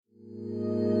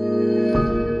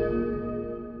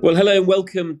Well, hello and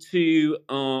welcome to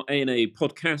our ANA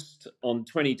podcast on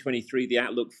 2023, the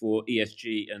outlook for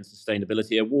ESG and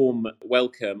sustainability. A warm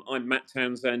welcome. I'm Matt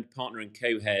Townsend, partner and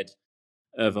co-head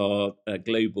of our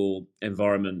global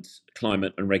environment,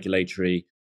 climate and regulatory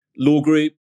law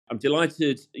group. I'm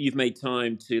delighted you've made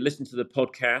time to listen to the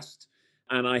podcast,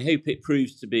 and I hope it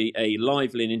proves to be a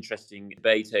lively and interesting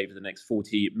debate over the next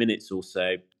 40 minutes or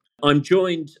so. I'm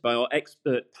joined by our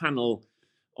expert panel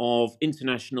of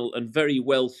international and very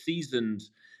well seasoned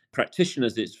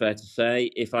practitioners, it's fair to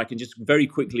say. If I can just very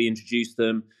quickly introduce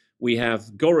them, we have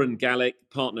Goran Gallic,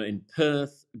 partner in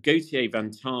Perth, Gauthier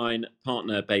Van Tine,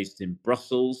 partner based in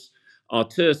Brussels,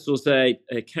 Arthur Sauzet,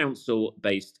 a counsel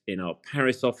based in our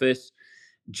Paris office,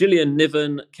 Gillian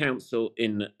Niven, counsel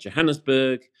in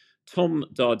Johannesburg, Tom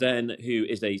Dardenne, who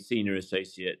is a senior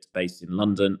associate based in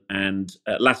London, and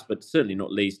last but certainly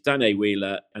not least, Danae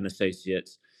Wheeler, an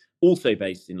associate also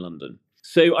based in London.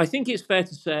 So I think it's fair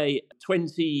to say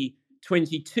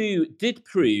 2022 did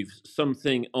prove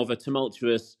something of a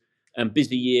tumultuous and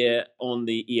busy year on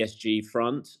the ESG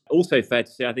front. Also fair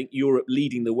to say, I think Europe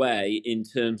leading the way in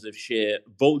terms of sheer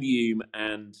volume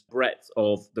and breadth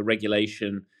of the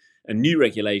regulation and new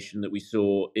regulation that we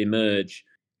saw emerge.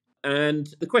 And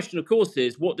the question, of course,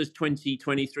 is what does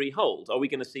 2023 hold? Are we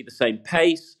going to see the same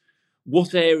pace?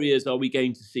 What areas are we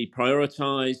going to see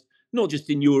prioritised, not just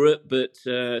in Europe, but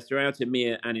throughout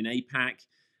EMEA and in APAC?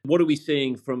 What are we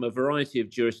seeing from a variety of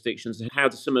jurisdictions, and how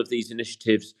do some of these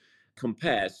initiatives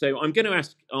compare? So I'm going to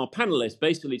ask our panelists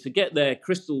basically to get their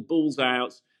crystal balls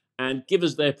out and give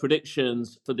us their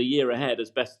predictions for the year ahead as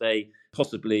best they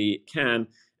possibly can,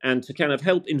 and to kind of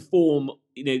help inform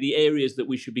the areas that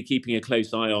we should be keeping a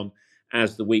close eye on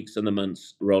as the weeks and the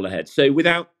months roll ahead. So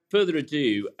without further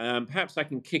ado, perhaps I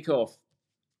can kick off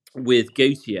with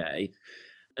Gauthier.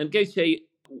 And Gauthier,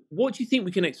 what do you think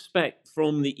we can expect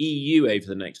from the EU over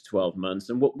the next 12 months?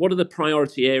 And what are the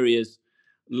priority areas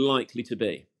likely to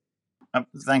be?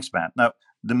 Thanks, Matt. Now,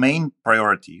 the main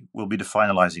priority will be the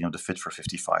finalizing of the Fit for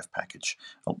 55 package.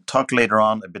 I'll talk later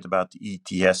on a bit about the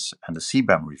ETS and the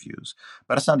CBAM reviews,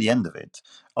 but that's not the end of it.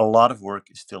 A lot of work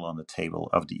is still on the table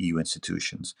of the EU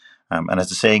institutions. And as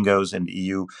the saying goes in the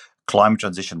EU, climate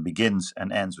transition begins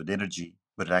and ends with energy,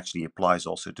 but it actually applies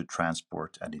also to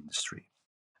transport and industry.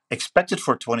 Expected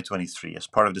for 2023 as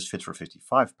part of this Fit for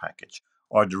 55 package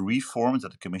are the reforms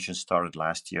that the Commission started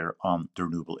last year on the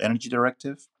Renewable Energy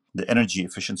Directive, the Energy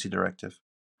Efficiency Directive,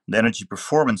 the Energy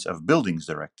Performance of Buildings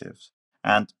Directive,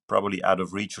 and probably out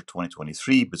of reach for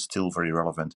 2023, but still very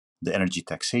relevant, the Energy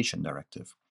Taxation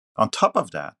Directive. On top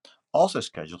of that, also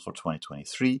scheduled for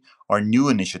 2023 are new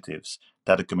initiatives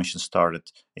that the Commission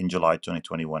started in July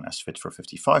 2021 as Fit for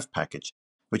 55 package,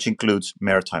 which includes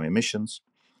maritime emissions,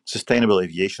 sustainable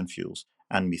aviation fuels,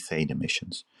 and methane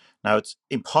emissions. Now, it's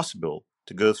impossible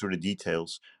to go through the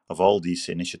details of all these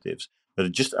initiatives,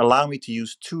 but just allow me to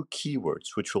use two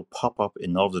keywords which will pop up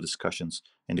in all the discussions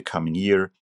in the coming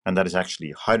year, and that is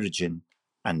actually hydrogen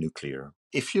and nuclear.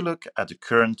 If you look at the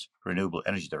current Renewable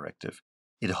Energy Directive,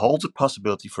 it holds a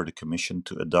possibility for the Commission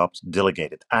to adopt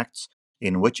delegated acts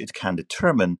in which it can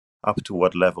determine up to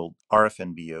what level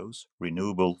RFNBOs,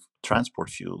 renewable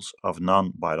transport fuels of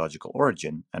non-biological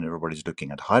origin, and everybody's looking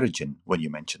at hydrogen when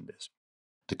you mention this.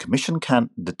 The Commission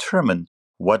can determine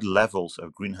what levels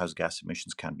of greenhouse gas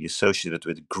emissions can be associated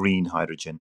with green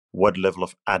hydrogen, what level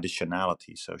of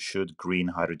additionality. So should green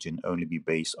hydrogen only be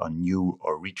based on new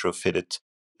or retrofitted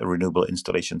renewable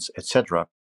installations, etc.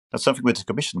 That's something which the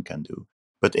Commission can do.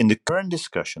 But in the current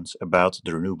discussions about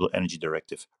the Renewable Energy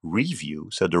Directive review,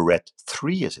 so the RED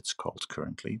 3 as it's called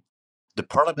currently, the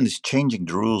Parliament is changing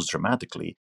the rules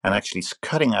dramatically and actually is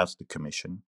cutting out the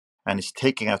Commission and is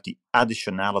taking out the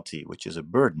additionality, which is a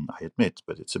burden, I admit,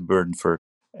 but it's a burden for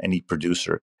any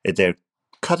producer. They're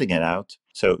cutting it out,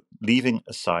 so leaving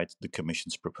aside the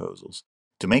Commission's proposals.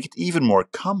 To make it even more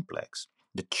complex,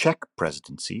 the Czech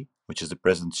presidency, which is the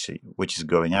presidency which is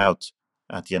going out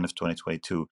at the end of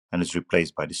 2022 and is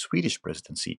replaced by the Swedish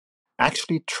presidency,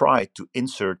 actually tried to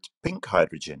insert pink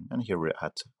hydrogen, and here we're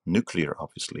at nuclear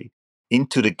obviously,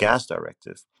 into the gas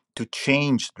directive to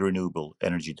change the Renewable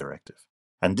Energy Directive.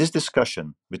 And this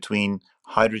discussion between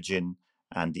hydrogen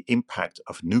and the impact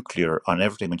of nuclear on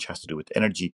everything which has to do with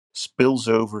energy spills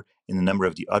over in a number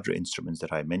of the other instruments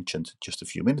that I mentioned just a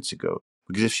few minutes ago.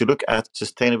 Because if you look at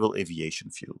sustainable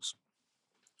aviation fuels,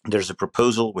 there's a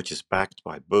proposal which is backed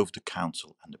by both the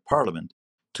Council and the Parliament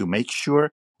to make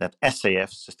sure that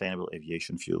SAF, sustainable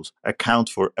aviation fuels, account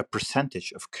for a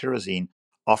percentage of kerosene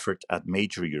offered at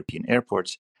major European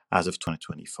airports as of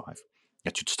 2025.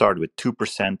 It should start with 2% in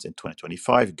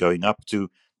 2025, going up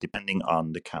to, depending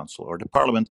on the Council or the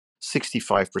Parliament,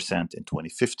 65% in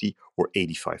 2050, or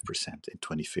 85% in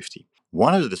 2050.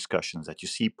 One of the discussions that you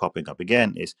see popping up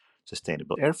again is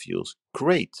sustainable air fuels.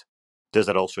 Great. Does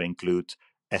that also include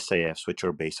SAFs, which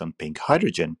are based on pink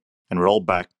hydrogen? And we're all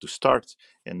back to start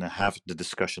and have the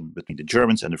discussion between the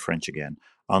Germans and the French again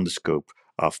on the scope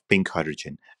of pink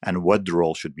hydrogen and what the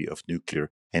role should be of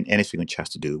nuclear and anything which has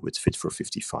to do with Fit for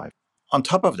 55. On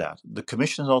top of that, the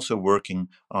Commission is also working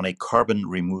on a carbon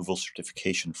removal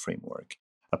certification framework,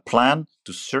 a plan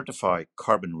to certify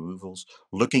carbon removals,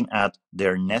 looking at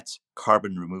their net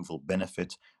carbon removal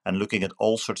benefit and looking at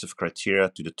all sorts of criteria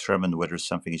to determine whether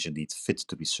something is indeed fit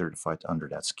to be certified under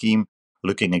that scheme,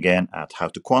 looking again at how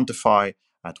to quantify,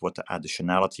 at what the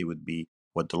additionality would be,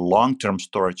 what the long-term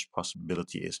storage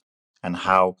possibility is, and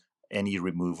how any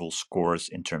removal scores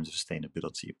in terms of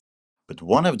sustainability. But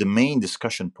one of the main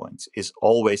discussion points is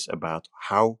always about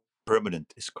how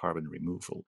permanent is carbon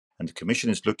removal. And the Commission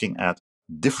is looking at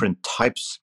different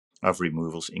types of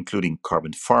removals, including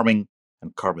carbon farming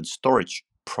and carbon storage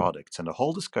products. And the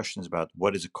whole discussion is about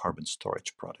what is a carbon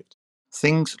storage product.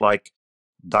 Things like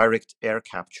direct air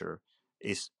capture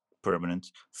is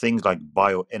permanent. Things like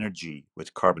bioenergy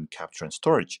with carbon capture and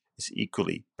storage is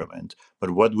equally permanent.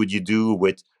 But what would you do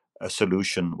with a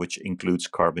solution which includes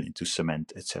carbon into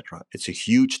cement, etc.? It's a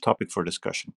huge topic for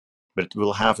discussion, but it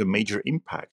will have a major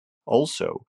impact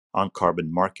also on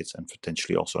carbon markets and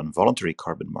potentially also on voluntary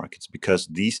carbon markets, because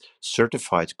these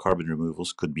certified carbon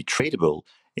removals could be tradable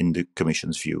in the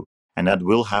Commission's view, and that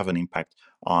will have an impact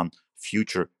on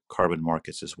future carbon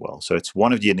markets as well. So it's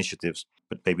one of the initiatives,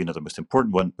 but maybe not the most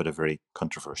important one, but a very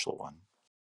controversial one.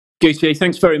 Gauthier,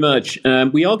 thanks very much.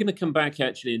 We are going to come back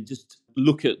actually and just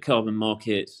look at carbon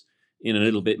markets in a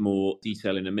little bit more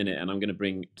detail in a minute, and I'm going to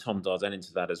bring Tom Dardenne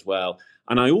into that as well.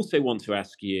 And I also want to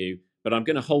ask you, but I'm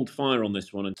going to hold fire on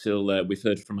this one until we've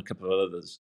heard from a couple of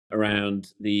others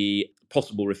around the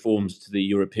possible reforms to the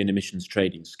European emissions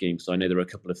trading scheme, because I know there are a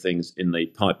couple of things in the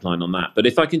pipeline on that. But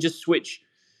if I can just switch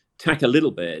tack a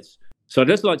little bit. So I'd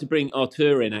just like to bring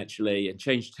Arthur in actually and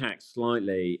change tack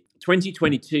slightly.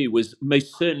 2022 was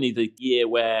most certainly the year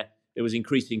where there was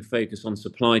increasing focus on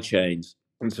supply chains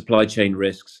and supply chain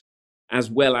risks, as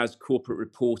well as corporate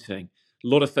reporting. A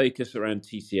lot of focus around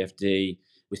TCFD.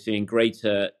 We're seeing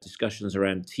greater discussions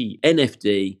around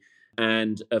TNFD,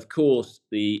 and of course,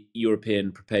 the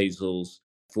European proposals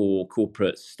for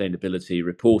corporate sustainability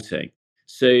reporting.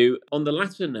 So on the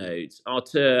latter note,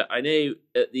 Arthur, I know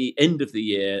at the end of the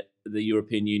year, the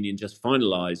European Union just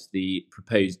finalised the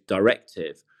proposed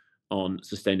directive on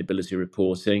sustainability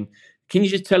reporting. Can you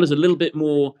just tell us a little bit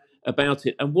more about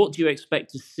it, and what do you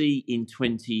expect to see in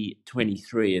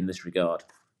 2023 in this regard?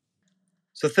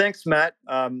 So thanks, Matt.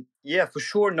 Yeah, for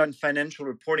sure, non-financial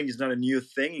reporting is not a new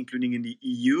thing, including in the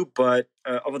EU. But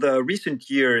over the recent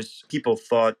years, people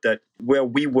thought that where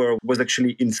we were was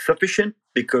actually insufficient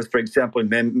because, for example, in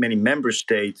many member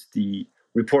states, the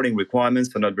reporting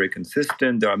requirements are not very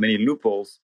consistent. There are many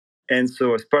loopholes. And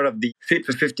so as part of the Fit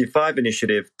for 55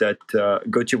 initiative that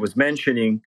Gauthier was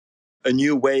mentioning, a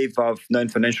new wave of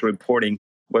non-financial reporting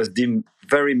was deemed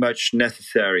very much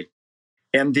necessary.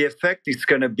 And the effect is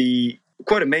going to be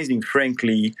quite amazing,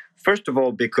 frankly. First of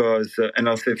all, because, and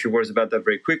I'll say a few words about that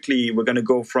very quickly, we're going to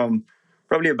go from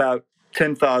probably about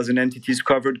 10,000 entities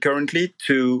covered currently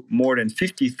to more than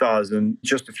 50,000 in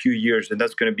just a few years. And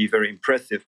that's going to be very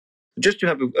impressive. Just to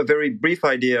have a very brief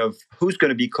idea of who's going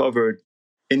to be covered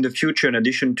in the future, in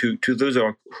addition to those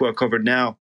who are covered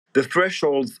now, the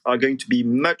thresholds are going to be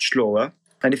much lower.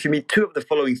 And if you meet two of the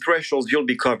following thresholds, you'll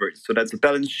be covered. So that's a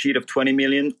balance sheet of 20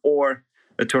 million or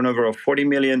a turnover of 40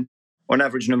 million, on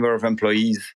average number of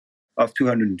employees of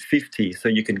 250. So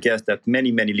you can guess that many,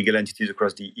 many legal entities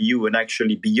across the EU and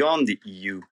actually beyond the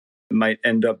EU might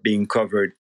end up being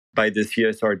covered by the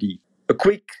CSRD. A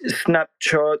quick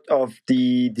snapshot of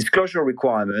the disclosure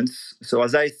requirements. So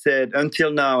as I said,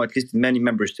 until now, at least in many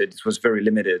member states, this was very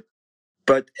limited.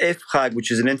 But EFRAG,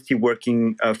 which is an entity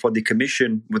working for the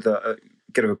Commission with a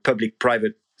kind of a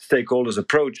public-private stakeholders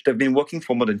approach, they've been working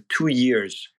for more than 2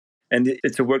 years. And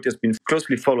it's a work that's been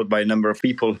closely followed by a number of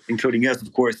people, including us,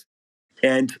 of course.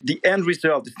 And the end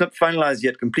result, it's not finalized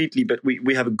yet completely, but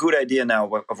we have a good idea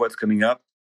now of what's coming up,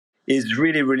 is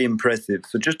really, really impressive.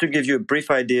 So just to give you a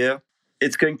brief idea,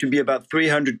 it's going to be about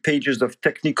 300 pages of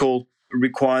technical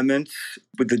requirements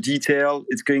with the detail.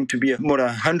 It's going to be more than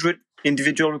 100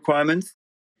 individual requirements.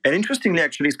 And interestingly,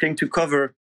 actually, it's going to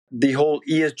cover the whole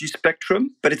ESG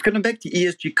spectrum, but it's going to make the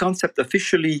ESG concept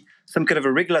officially some kind of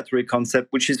a regulatory concept,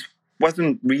 which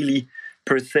wasn't really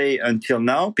per se until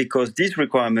now, because these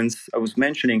requirements I was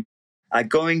mentioning are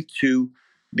going to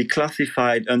be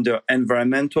classified under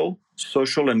environmental,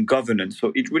 social, and governance.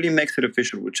 So it really makes it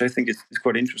official, which I think is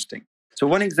quite interesting. So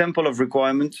one example of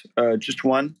requirement, just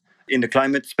one, in the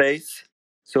climate space.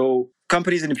 So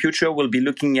companies in the future will be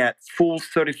looking at full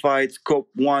certified Scope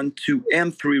 1, 2,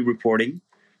 and 3 reporting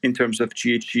in terms of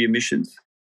GHG emissions.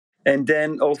 And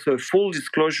then also full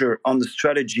disclosure on the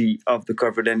strategy of the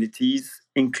covered entities,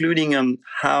 including on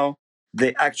how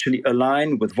they actually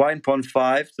align with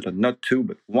 1.5, so not 2,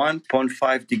 but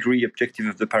 1.5 degree objective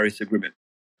of the Paris Agreement.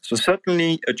 So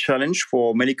certainly a challenge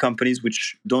for many companies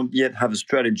which don't yet have a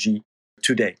strategy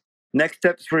today. Next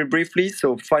steps very briefly.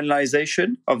 So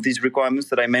finalization of these requirements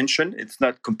that I mentioned. It's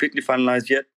not completely finalized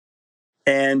yet.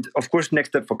 And of course, next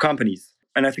step for companies.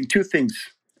 And I think two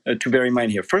things to bear in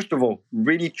mind here. First of all,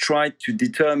 really try to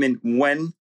determine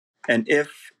when and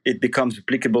if it becomes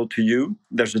applicable to you.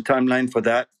 There's a timeline for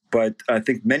that, but I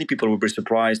think many people will be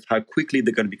surprised how quickly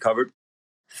they're going to be covered.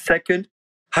 Second,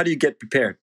 how do you get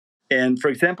prepared? And for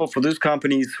example, for those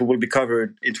companies who will be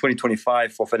covered in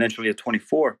 2025 for financial year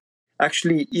 24,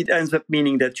 actually, it ends up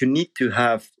meaning that you need to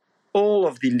have all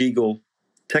of the legal,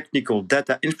 technical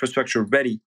data infrastructure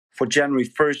ready for January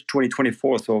 1st,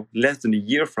 2024, so less than a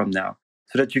year from now,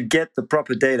 so that you get the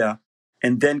proper data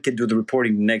and then can do the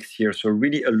reporting next year. So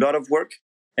really a lot of work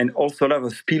and also a lot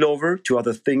of spillover to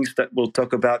other things that we'll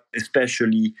talk about,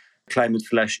 especially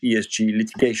climate/ESG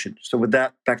litigation. So with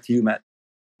that, back to you, Matt.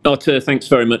 Arthur, thanks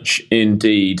very much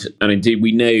indeed. And indeed,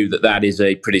 we know that that is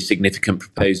a pretty significant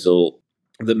proposal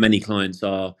that many clients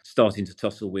are starting to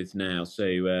tussle with now.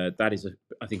 So that is,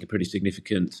 I think, a pretty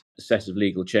significant set of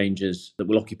legal changes that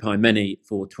will occupy many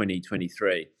for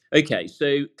 2023. Okay,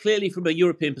 so clearly from a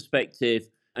European perspective,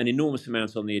 an enormous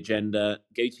amount on the agenda.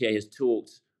 Gauthier has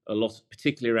talked a lot,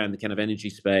 particularly around the kind of energy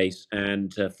space,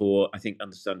 and for, I think,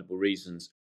 understandable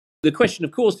reasons. The question,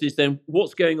 of course, is then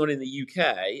what's going on in the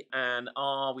UK, and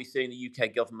are we seeing the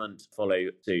UK government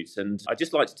follow suit? And I'd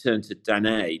just like to turn to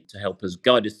Danae to help us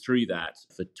guide us through that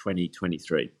for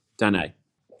 2023. Danae.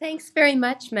 Thanks very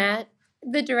much, Matt.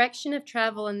 The direction of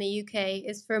travel in the UK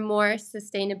is for more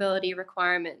sustainability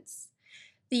requirements.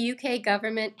 The UK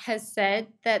government has said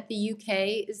that the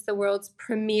UK is the world's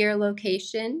premier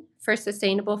location for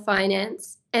sustainable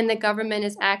finance, and the government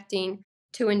is acting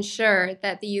to ensure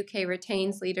that the UK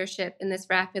retains leadership in this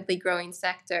rapidly growing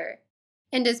sector.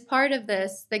 And as part of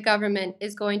this, the government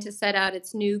is going to set out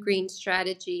its new green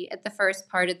strategy at the first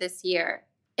part of this year.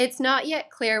 It's not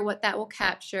yet clear what that will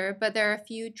capture, but there are a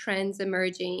few trends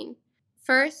emerging.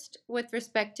 First, with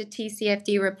respect to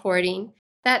TCFD reporting,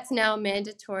 that's now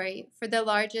mandatory for the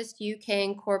largest UK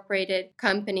incorporated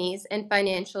companies and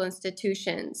financial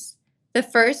institutions. The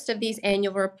first of these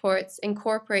annual reports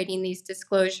incorporating these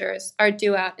disclosures are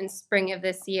due out in spring of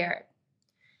this year.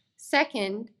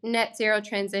 Second, net zero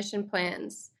transition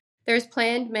plans. There's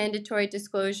planned mandatory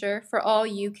disclosure for all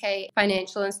UK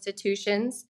financial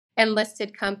institutions and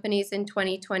listed companies in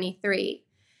 2023.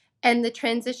 And the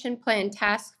Transition Plan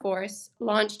Task Force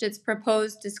launched its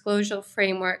proposed disclosure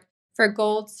framework for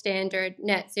gold standard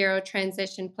net zero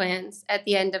transition plans at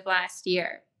the end of last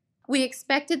year. We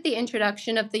expected the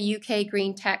introduction of the UK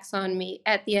Green Taxonomy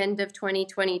at the end of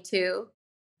 2022,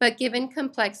 but given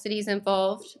complexities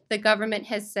involved, the government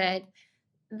has said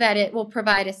that it will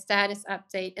provide a status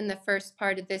update in the first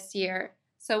part of this year.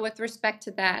 So with respect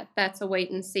to that, that's a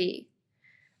wait and see.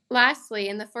 Lastly,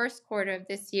 in the first quarter of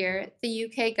this year, the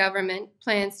UK government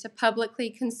plans to publicly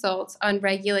consult on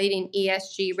regulating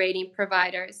ESG rating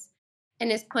providers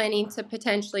and is planning to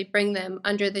potentially bring them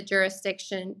under the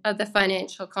jurisdiction of the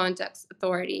Financial Conduct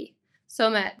Authority. So,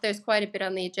 Matt, there's quite a bit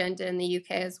on the agenda in the UK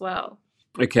as well.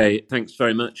 Okay, thanks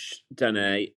very much,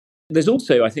 Danae. There's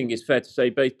also, I think it's fair to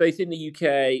say, both in the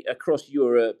UK, across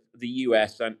Europe, the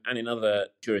US, and in other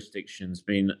jurisdictions,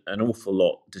 been an awful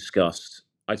lot discussed.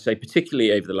 I'd say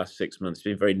particularly over the last 6 months,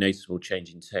 been a very noticeable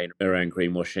change in tone around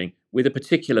greenwashing, with a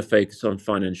particular focus on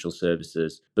financial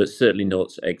services, but certainly not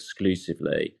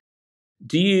exclusively.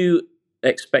 Do you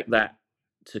expect that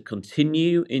to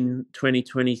continue in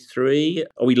 2023?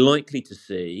 Are we likely to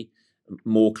see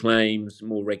more claims,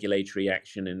 more regulatory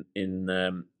action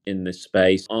in this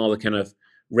space? Are the kind of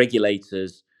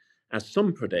regulators, as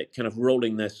some predict, kind of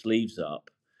rolling their sleeves up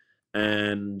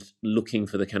and looking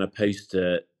for the kind of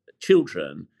poster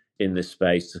children in this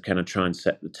space to kind of try and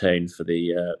set the tone for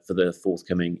the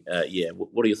forthcoming year?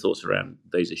 What are your thoughts around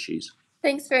those issues?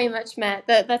 Thanks very much, Matt.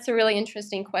 That's a really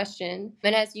interesting question.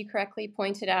 And as you correctly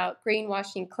pointed out,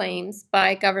 greenwashing claims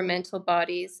by governmental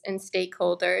bodies and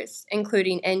stakeholders,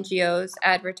 including NGOs,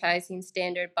 advertising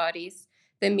standard bodies,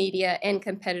 the media, and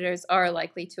competitors, are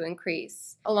likely to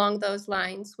increase. Along those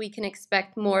lines, we can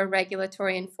expect more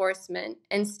regulatory enforcement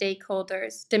and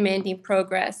stakeholders demanding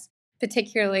progress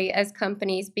particularly as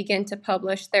companies begin to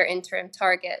publish their interim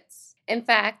targets. In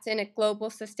fact, in a global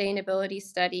sustainability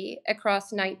study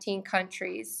across 19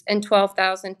 countries and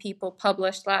 12,000 people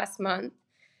published last month,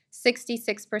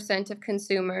 66% of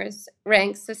consumers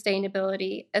rank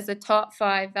sustainability as a top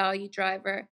 5 value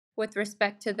driver with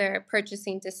respect to their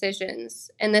purchasing decisions,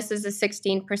 and this is a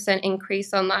 16%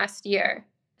 increase on last year.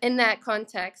 In that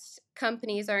context,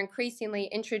 companies are increasingly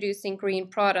introducing green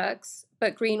products,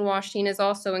 but greenwashing is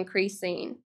also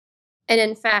increasing. And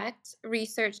in fact,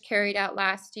 research carried out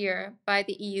last year by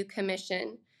the EU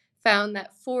Commission found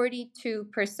that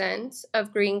 42%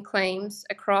 of green claims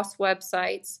across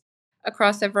websites,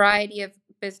 across a variety of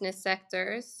business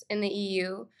sectors in the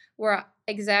EU, were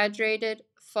exaggerated,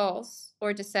 false,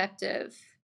 or deceptive.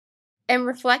 And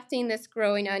reflecting this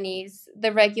growing unease,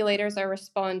 the regulators are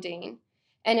responding.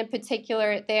 And in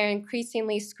particular, they are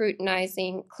increasingly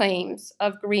scrutinizing claims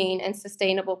of green and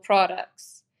sustainable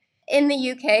products. In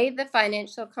the UK, the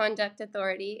Financial Conduct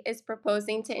Authority is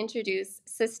proposing to introduce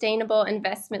sustainable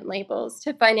investment labels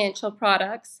to financial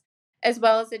products, as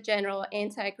well as a general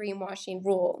anti-greenwashing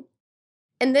rule.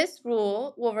 And this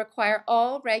rule will require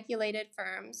all regulated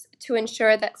firms to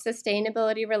ensure that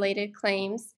sustainability-related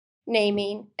claims,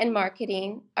 naming, and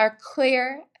marketing are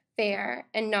clear, fair,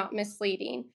 and not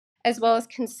misleading, as well as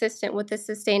consistent with the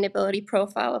sustainability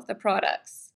profile of the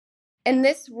products. And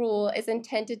this rule is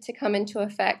intended to come into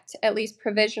effect, at least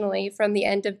provisionally, from the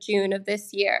end of June of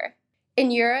this year.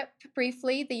 In Europe,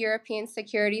 briefly, the European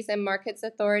Securities and Markets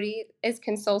Authority is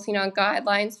consulting on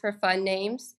guidelines for fund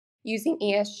names using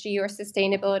ESG or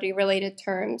sustainability-related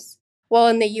terms, while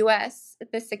in the US,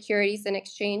 the Securities and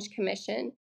Exchange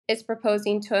Commission is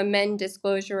proposing to amend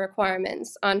disclosure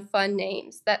requirements on fund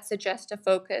names that suggest a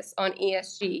focus on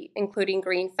ESG, including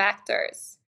green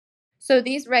factors. So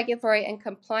these regulatory and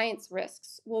compliance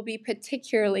risks will be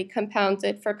particularly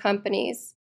compounded for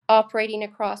companies operating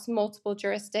across multiple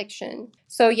jurisdictions.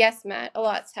 So yes, Matt, a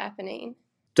lot's happening.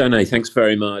 Danae, thanks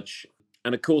very much.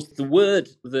 And of course, the word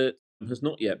that has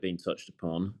not yet been touched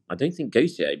upon, I don't think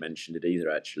Gauthier mentioned it either,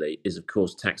 actually, is of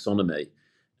course taxonomy,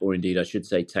 or indeed I should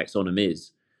say taxonomies.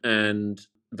 And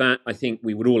that I think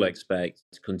we would all expect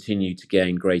to continue to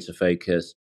gain greater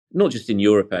focus, not just in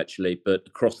Europe actually, but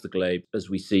across the globe as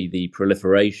we see the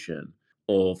proliferation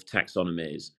of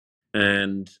taxonomies.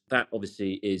 And that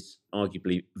obviously is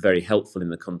arguably very helpful in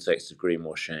the context of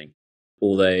greenwashing.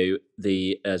 Although,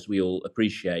 as we all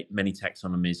appreciate, many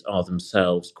taxonomies are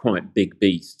themselves quite big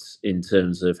beasts in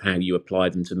terms of how you apply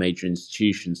them to major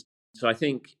institutions. So I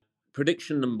think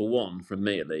prediction number one, from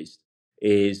me at least,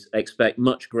 is expect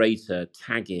much greater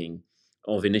tagging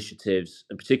of initiatives,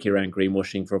 and particularly around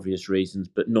greenwashing for obvious reasons,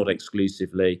 but not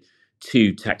exclusively,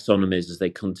 to taxonomies as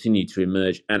they continue to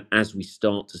emerge. And as we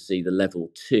start to see the level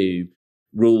 2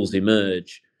 rules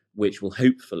emerge, which will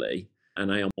hopefully,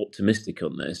 and I am optimistic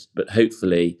on this, but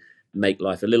hopefully make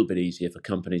life a little bit easier for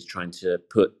companies trying to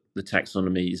put the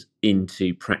taxonomies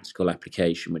into practical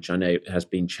application, which I know has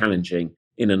been challenging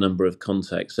in a number of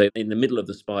contexts. So in the middle of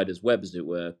the spider's web, as it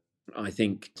were, I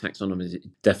think taxonomy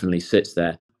definitely sits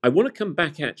there. I want to come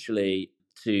back actually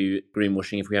to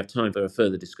greenwashing if we have time for a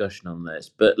further discussion on this,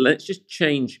 but let's just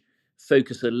change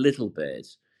focus a little bit.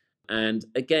 And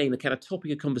again, the kind of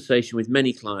topic of conversation with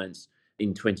many clients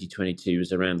in 2022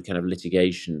 was around the kind of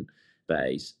litigation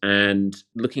base. And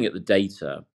looking at the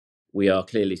data, we are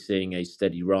clearly seeing a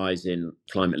steady rise in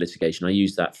climate litigation. I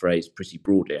use that phrase pretty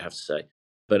broadly, I have to say,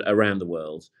 but around the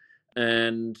world.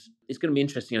 And it's going to be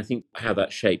interesting, I think, how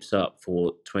that shapes up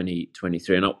for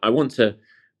 2023. And I want to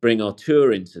bring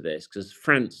Arthur into this because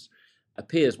France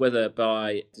appears, whether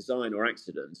by design or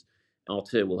accident,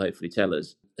 Arthur will hopefully tell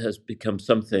us, has become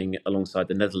something alongside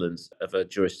the Netherlands of a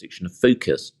jurisdiction of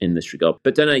focus in this regard.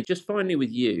 But Danae, just finally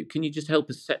with you, can you just help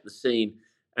us set the scene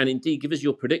and indeed give us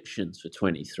your predictions for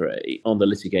 23 on the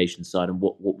litigation side and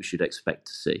what we should expect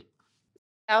to see?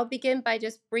 I'll begin by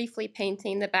just briefly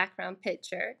painting the background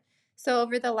picture. So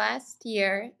over the last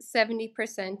year,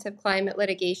 70% of climate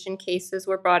litigation cases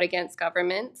were brought against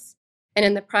governments. And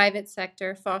in the private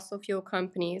sector, fossil fuel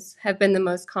companies have been the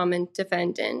most common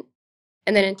defendant.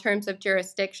 And then in terms of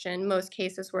jurisdiction, most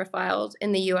cases were filed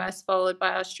in the US, followed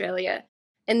by Australia.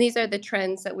 And these are the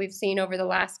trends that we've seen over the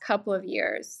last couple of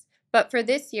years. But for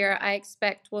this year, I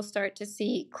expect we'll start to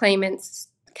see claimants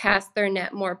cast their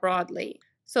net more broadly.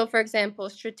 So, for example,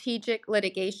 strategic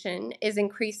litigation is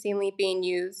increasingly being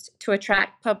used to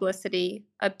attract publicity,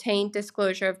 obtain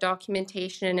disclosure of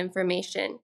documentation and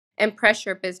information, and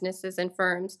pressure businesses and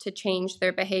firms to change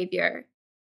their behavior.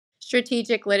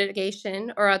 Strategic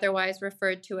litigation, or otherwise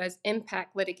referred to as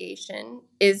impact litigation,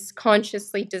 is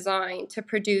consciously designed to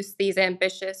produce these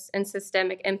ambitious and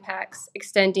systemic impacts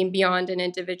extending beyond an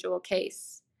individual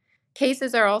case.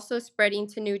 Cases are also spreading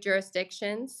to new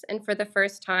jurisdictions, and for the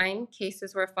first time,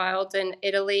 cases were filed in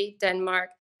Italy, Denmark,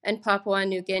 and Papua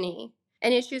New Guinea.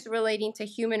 And issues relating to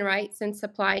human rights and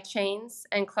supply chains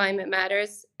and climate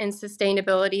matters and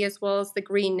sustainability, as well as the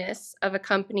greenness of a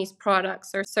company's products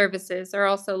or services, are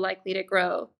also likely to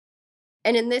grow.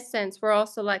 And in this sense, we're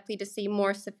also likely to see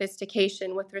more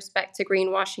sophistication with respect to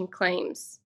greenwashing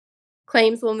claims.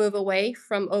 Claims will move away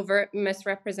from overt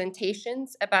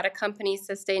misrepresentations about a company's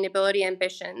sustainability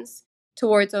ambitions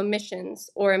towards omissions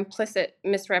or implicit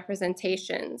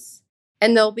misrepresentations.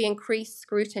 And there'll be increased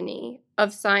scrutiny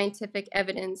of scientific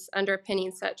evidence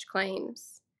underpinning such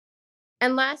claims.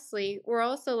 And lastly, we're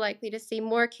also likely to see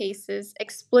more cases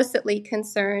explicitly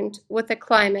concerned with the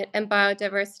climate and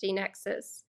biodiversity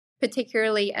nexus,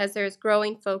 particularly as there's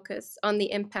growing focus on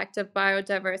the impact of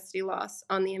biodiversity loss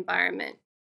on the environment.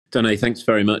 Danae, thanks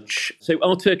very much. So,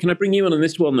 Arthur, can I bring you on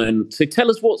this one then? So,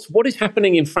 tell us what is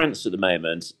happening in France at the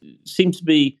moment. Seems to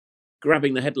be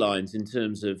grabbing the headlines in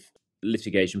terms of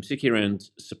litigation, particularly around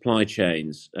supply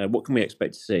chains. What can we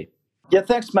expect to see? Yeah,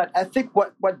 thanks, Matt. I think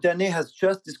what Danae has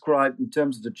just described in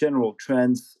terms of the general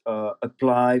trends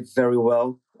apply very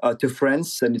well to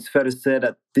France. And it's fair to say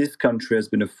that this country has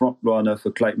been a front runner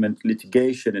for climate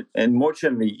litigation and more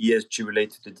generally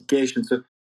ESG-related litigation. So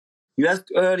you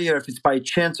asked earlier if it's by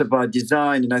chance or by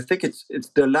design, and I think it's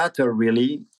the latter,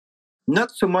 really.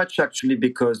 Not so much, actually,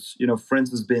 because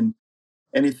France has been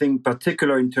anything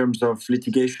particular in terms of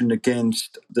litigation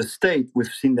against the state.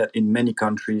 We've seen that in many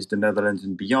countries, the Netherlands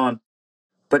and beyond.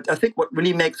 But I think what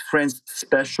really makes France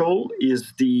special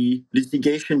is the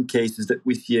litigation cases that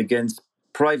we see against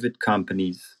private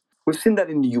companies. We've seen that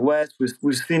in the US,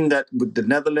 we've seen that with the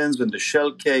Netherlands and the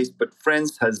Shell case, but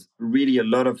France has really a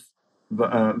lot of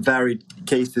varied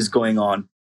cases going on.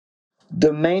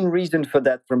 The main reason for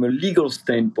that from a legal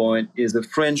standpoint is a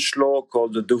French law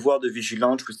called the Devoir de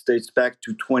Vigilance, which dates back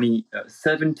to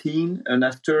 2017. And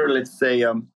after, let's say,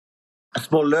 a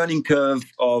small learning curve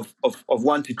of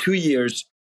 1 to 2 years,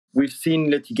 we've seen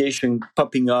litigation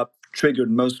popping up, triggered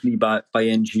mostly by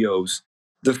NGOs.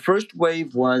 The first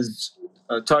wave was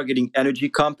targeting energy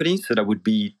companies, so that would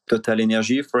be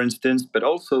TotalEnergies, for instance, but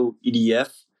also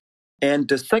EDF. And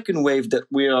the second wave that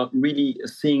we are really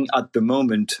seeing at the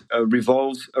moment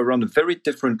revolves around a very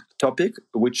different topic,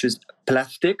 which is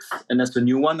plastics. And that's a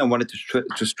new one. I wanted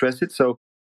to stress it. So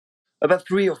about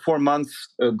 3 or 4 months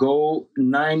ago,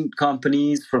 9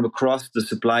 companies from across the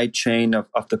supply chain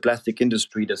of the plastic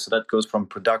industry, so that goes from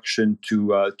production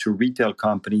to retail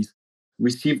companies,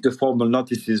 received the formal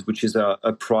notices, which is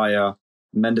a prior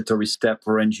mandatory step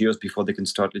for NGOs before they can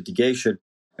start litigation.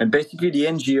 And basically, the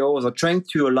NGOs are trying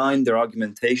to align their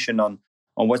argumentation on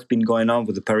what's been going on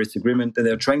with the Paris Agreement, and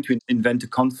they're trying to invent a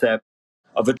concept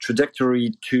of a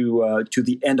trajectory to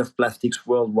the end of plastics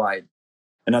worldwide.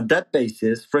 And on that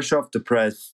basis, fresh off the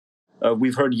press,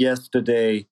 we've heard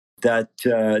yesterday that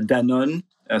Danone,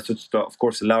 so it's of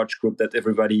course a large group that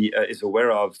everybody is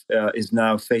aware of, is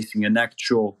now facing an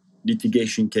actual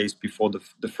litigation case before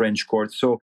the French court.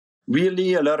 So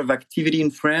really a lot of activity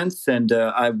in France, and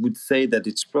I would say that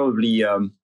it's probably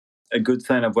a good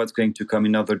sign of what's going to come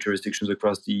in other jurisdictions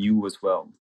across the EU as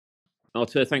well.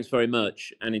 Arthur, thanks very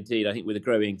much. And indeed, I think with a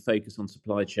growing focus on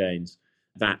supply chains,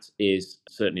 that is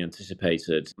certainly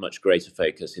anticipated, much greater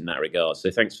focus in that regard.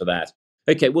 So thanks for that.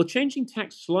 Okay, well, changing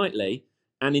tack slightly,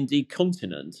 and indeed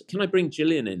continent, can I bring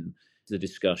Gillian in to the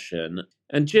discussion?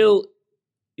 And Jill,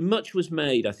 much was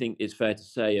made, I think it's fair to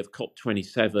say, of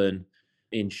COP27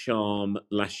 in Sharm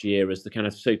last year as the kind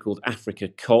of so-called Africa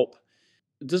COP.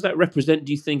 Does that represent,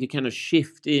 do you think, a kind of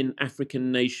shift in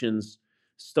African nations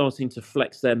starting to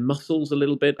flex their muscles a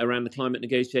little bit around the climate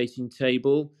negotiating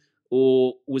table?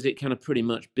 Or was it kind of pretty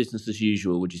much business as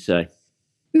usual, would you say?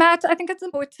 Matt, I think it's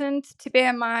important to bear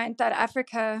in mind that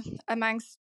Africa,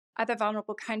 amongst other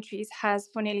vulnerable countries, has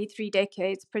for nearly 3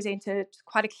 decades presented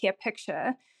quite a clear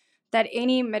picture that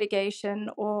any mitigation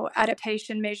or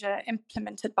adaptation measure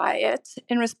implemented by it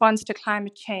in response to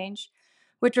climate change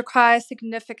would require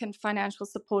significant financial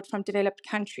support from developed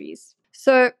countries.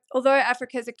 So, although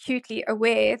Africa is acutely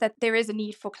aware that there is a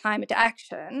need for climate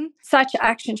action, such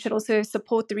action should also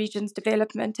support the region's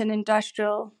development and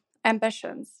industrial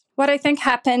ambitions. What I think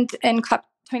happened in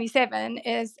COP27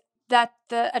 is that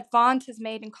the advances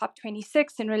made in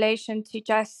COP26 in relation to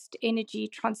just energy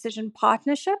transition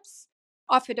partnerships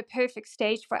offered a perfect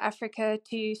stage for Africa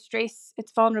to stress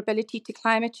its vulnerability to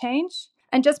climate change.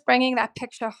 And just bringing that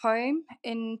picture home,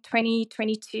 in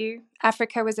 2022,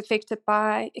 Africa was affected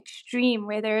by extreme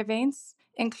weather events,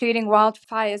 including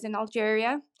wildfires in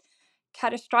Algeria,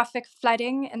 catastrophic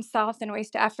flooding in South and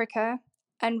West Africa,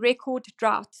 and record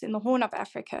droughts in the Horn of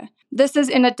Africa. This is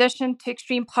in addition to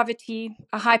extreme poverty,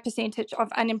 a high percentage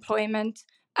of unemployment,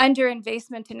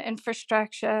 underinvestment in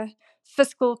infrastructure,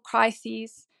 fiscal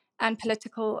crises, and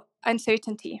political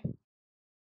uncertainty.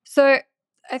 So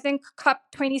I think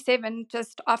COP27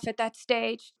 just offered that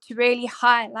stage to really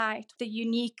highlight the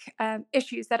unique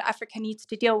issues that Africa needs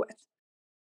to deal with.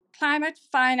 Climate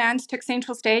finance took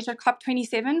central stage at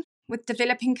COP27, with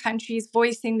developing countries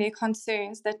voicing their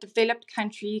concerns that developed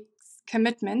countries'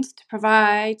 commitment to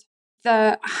provide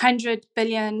the $100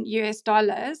 billion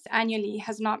annually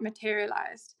has not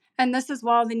materialized. And this is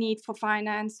while the need for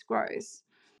finance grows.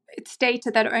 It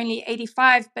stated that only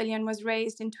 85 billion was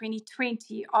raised in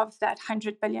 2020 of that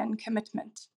 100 billion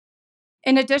commitment.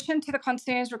 In addition to the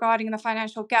concerns regarding the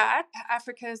financial gap,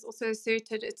 Africa has also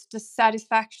asserted its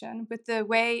dissatisfaction with the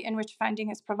way in which funding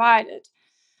is provided.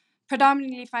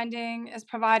 Predominantly, funding is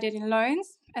provided in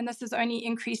loans, and this has only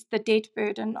increased the debt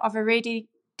burden of already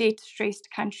debt-stressed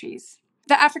countries.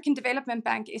 The African Development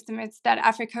Bank estimates that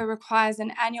Africa requires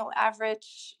an annual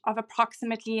average of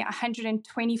approximately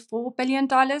 $124 billion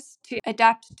to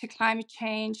adapt to climate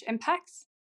change impacts,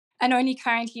 and only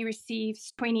currently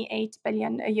receives $28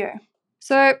 billion a year.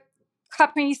 So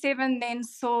COP27 then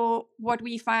saw what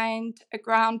we find a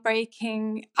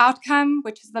groundbreaking outcome,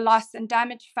 which is the Loss and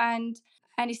Damage Fund,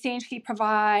 and essentially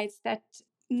provides that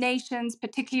nations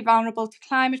particularly vulnerable to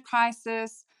climate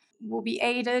crisis will be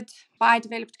aided by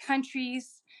developed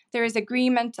countries. There is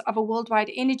agreement of a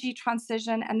worldwide energy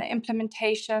transition and the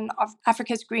implementation of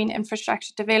Africa's green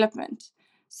infrastructure development.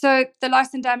 So the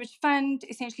Loss and Damage Fund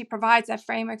essentially provides a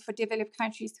framework for developed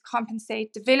countries to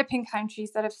compensate developing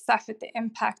countries that have suffered the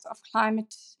impact of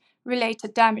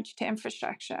climate-related damage to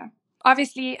infrastructure.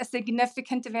 Obviously, a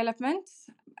significant development,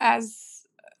 as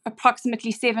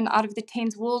approximately 7 out of the 10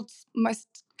 world's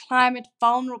most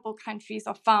climate-vulnerable countries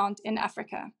are found in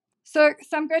Africa. So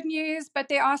some good news, but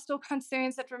there are still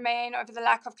concerns that remain over the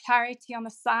lack of clarity on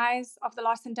the size of the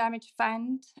Loss and Damage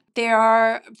Fund. There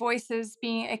are voices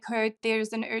being echoed.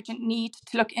 There's an urgent need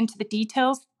to look into the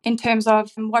details in terms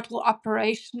of what will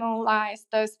operationalize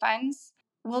those funds.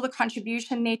 Will the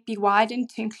contribution net be widened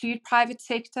to include private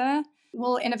sector?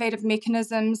 Will innovative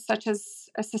mechanisms such as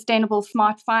a sustainable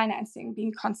smart financing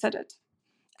be considered?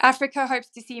 Africa hopes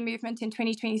to see movement in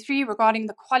 2023 regarding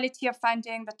the quality of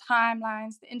funding, the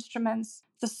timelines, the instruments,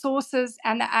 the sources,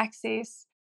 and the access,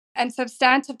 and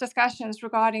substantive discussions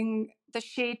regarding the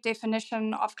shared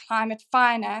definition of climate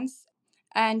finance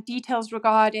and details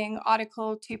regarding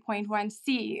Article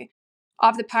 2.1c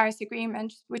of the Paris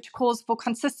Agreement, which calls for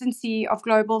consistency of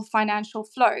global financial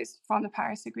flows from the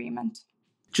Paris Agreement.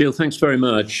 Jill, thanks very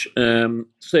much.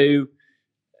 So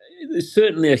there's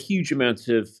certainly a huge amount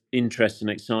of interest and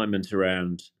excitement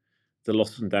around the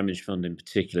Loss and Damage Fund in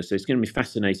particular. So it's going to be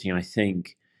fascinating, I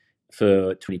think,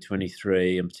 for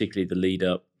 2023 and particularly the lead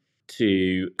up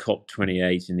to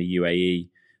COP28 in the UAE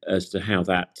as to how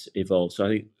that evolves. So I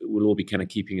think we'll all be kind of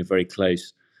keeping a very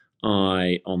close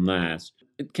eye on that.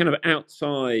 Kind of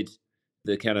outside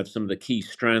the kind of some of the key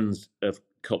strands of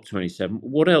COP27,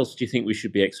 what else do you think we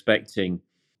should be expecting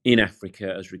in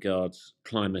Africa as regards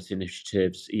climate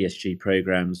initiatives, ESG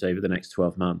programs over the next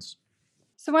 12 months?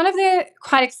 So one of the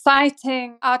quite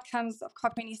exciting outcomes of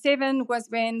COP27 was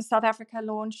when South Africa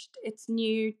launched its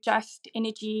new Just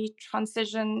Energy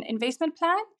Transition Investment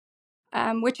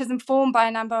Plan, which is informed by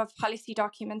a number of policy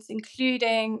documents,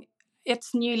 including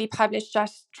its newly published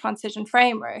Just Transition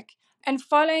Framework. And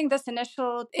following this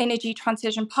initial energy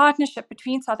transition partnership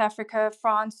between South Africa,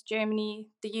 France, Germany,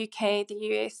 the UK, the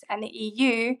US, and the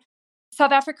EU,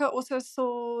 South Africa also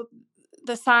saw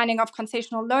the signing of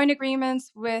concessional loan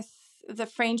agreements with the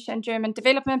French and German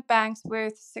development banks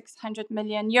worth 600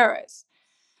 million euros.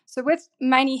 So with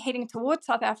money heading towards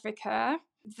South Africa,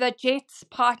 the JET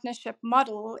partnership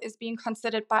model is being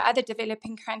considered by other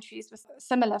developing countries with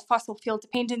similar fossil fuel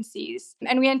dependencies.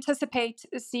 And we anticipate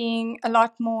seeing a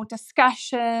lot more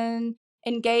discussion,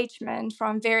 engagement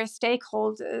from various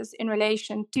stakeholders in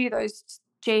relation to those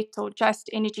JET or Just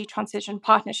Energy Transition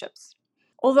partnerships.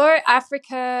 Although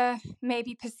Africa may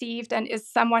be perceived and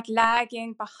is somewhat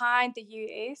lagging behind the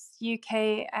US,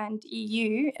 UK, and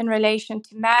EU in relation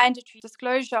to mandatory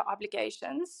disclosure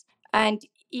obligations and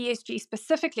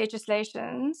ESG-specific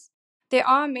legislations, there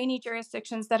are many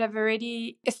jurisdictions that have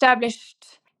already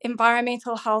established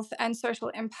environmental, health, and social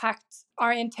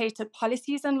impact-orientated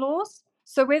policies and laws.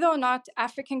 So whether or not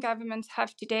African governments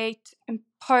have to date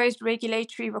imposed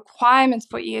regulatory requirements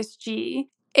for ESG,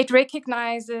 it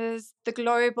recognizes the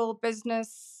global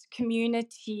business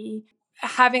community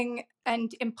having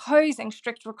and imposing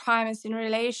strict requirements in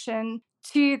relation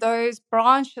to those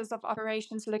branches of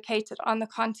operations located on the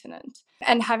continent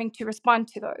and having to respond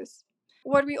to those.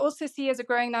 What we also see is a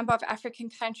growing number of African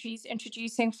countries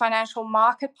introducing financial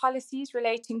market policies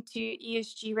relating to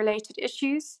ESG-related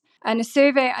issues. And a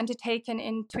survey undertaken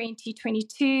in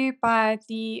 2022 by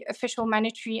the Official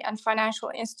Monetary and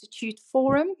Financial Institute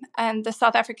Forum and the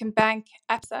South African bank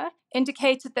ABSA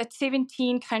indicated that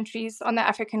 17 countries on the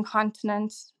African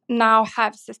continent now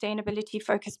have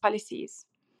sustainability-focused policies.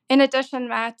 In addition,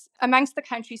 Matt, amongst the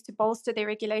countries to bolster their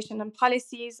regulation and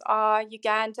policies are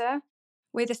Uganda,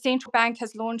 where the central bank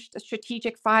has launched a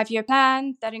strategic 5-year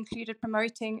plan that included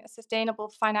promoting a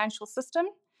sustainable financial system.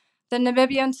 The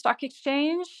Namibian Stock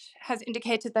Exchange has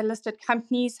indicated that listed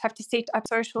companies have to set up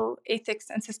social, ethics,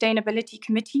 and sustainability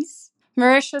committees.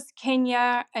 Mauritius,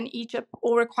 Kenya, and Egypt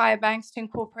all require banks to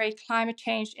incorporate climate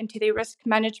change into their risk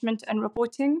management and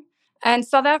reporting. And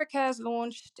South Africa has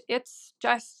launched its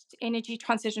Just Energy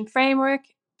Transition Framework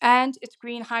and its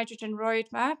Green Hydrogen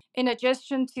Roadmap, in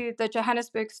addition to the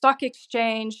Johannesburg Stock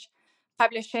Exchange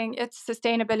publishing its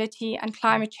sustainability and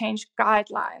climate change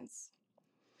guidelines.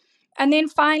 And then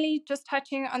finally, just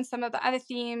touching on some of the other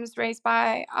themes raised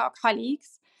by our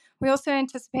colleagues, we also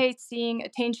anticipate seeing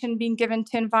attention being given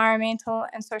to environmental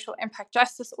and social impact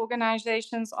justice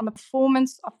organizations on the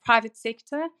performance of private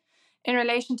sector in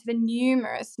relation to the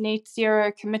numerous net zero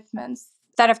commitments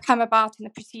that have come about in the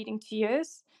preceding 2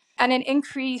 years, and an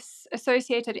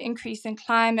associated increase in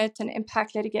climate and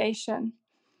impact litigation.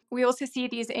 We also see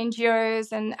these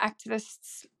NGOs and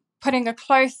activists putting a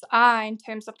close eye in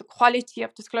terms of the quality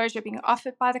of disclosure being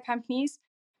offered by the companies,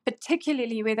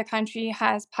 particularly where the country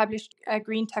has published a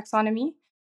green taxonomy.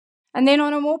 And then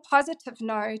on a more positive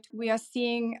note, we are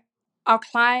seeing our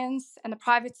clients and the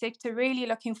private sector really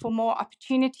looking for more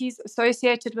opportunities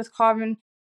associated with carbon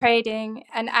trading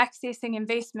and accessing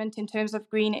investment in terms of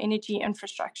green energy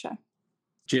infrastructure.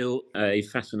 Jill, a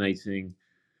fascinating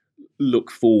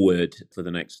look forward for the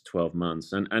next 12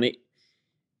 months. And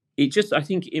it just, I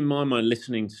think in my mind,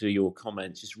 listening to your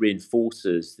comments just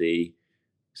reinforces the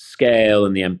scale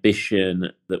and the ambition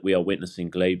that we are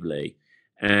witnessing globally.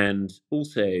 And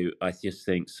also, I just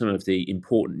think some of the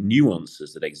important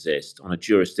nuances that exist on a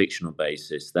jurisdictional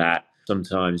basis that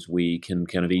sometimes we can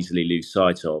kind of easily lose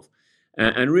sight of.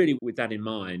 And really, with that in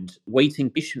mind, waiting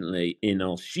patiently in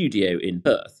our studio in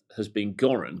Perth has been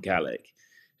Goran Galic,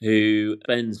 who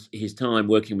spends his time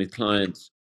working with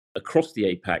clients across the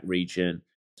APAC region,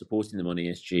 supporting them on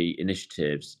ESG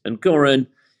initiatives. And Goran,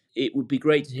 it would be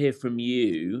great to hear from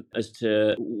you as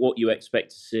to what you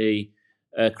expect to see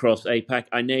across APAC.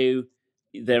 I know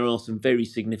there are some very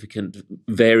significant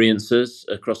variances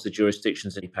across the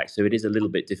jurisdictions in APAC, so it is a little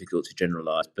bit difficult to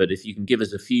generalize. But if you can give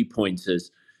us a few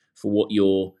pointers for what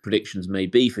your predictions may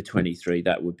be for 23,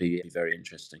 that would be very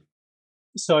interesting.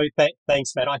 So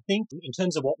thanks, Matt. I think in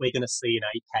terms of what we're going to see in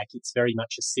APAC, it's very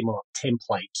much a similar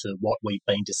template to what we've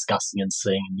been discussing and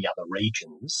seeing in the other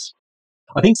regions.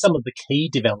 I think some of the key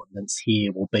developments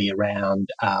here will be around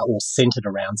or centred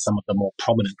around some of the more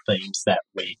prominent themes that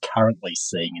we're currently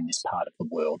seeing in this part of the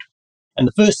world. And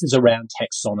the first is around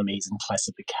taxonomies and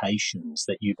classifications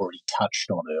that you've already touched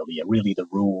on earlier, really the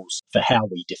rules for how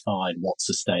we define what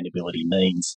sustainability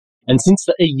means. And since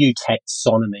the EU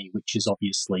taxonomy, which is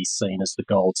obviously seen as the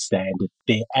gold standard,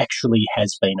 there actually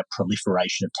has been a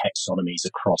proliferation of taxonomies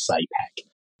across APAC.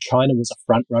 China was a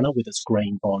front runner with its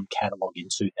green bond catalogue in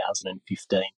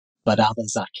 2015, but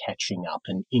others are catching up,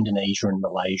 and Indonesia and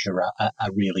Malaysia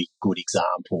are really good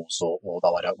examples,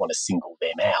 although I don't want to single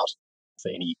them out for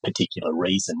any particular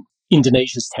reason.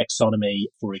 Indonesia's taxonomy,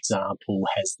 for example,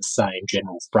 has the same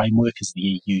general framework as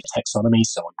the EU taxonomy,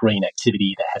 so a green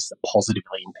activity that has to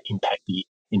positively impact the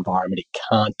environment. It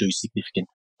can't do significant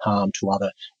harm to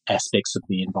other aspects of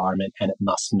the environment, and it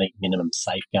must meet minimum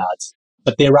safeguards.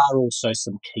 But there are also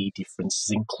some key differences,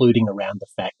 including around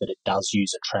the fact that it does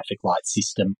use a traffic light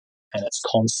system, and its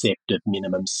concept of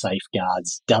minimum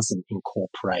safeguards doesn't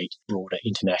incorporate broader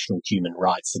international human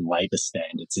rights and labour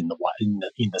standards in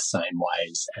the same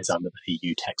way as under the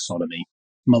EU taxonomy.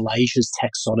 Malaysia's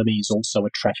taxonomy is also a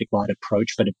traffic light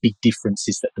approach, but a big difference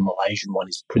is that the Malaysian one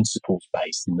is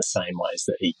principles-based in the same way as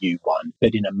the EU one,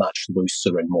 but in a much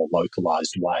looser and more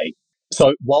localised way.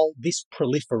 So while this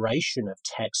proliferation of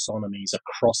taxonomies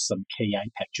across some key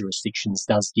APAC jurisdictions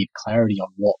does give clarity on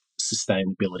what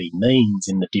sustainability means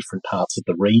in the different parts of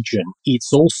the region,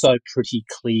 it's also pretty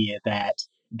clear that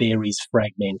there is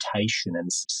fragmentation and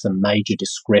some major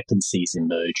discrepancies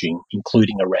emerging,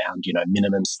 including around,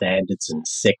 minimum standards and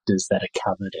sectors that are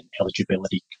covered and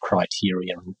eligibility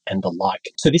criteria and the like.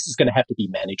 So this is going to have to be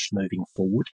managed moving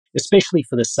forward, especially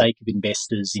for the sake of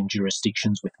investors in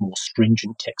jurisdictions with more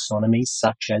stringent taxonomies,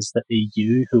 such as the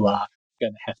EU, who are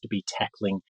going to have to be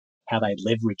tackling how they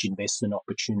leverage investment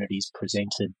opportunities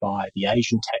presented by the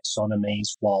Asian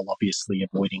taxonomies while obviously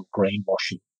avoiding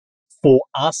greenwashing. For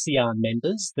ASEAN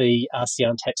members, the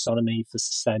ASEAN taxonomy for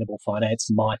sustainable finance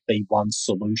might be one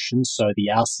solution. So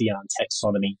the ASEAN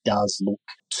taxonomy does look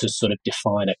to sort of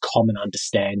define a common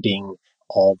understanding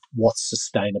of what's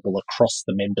sustainable across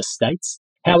the member states.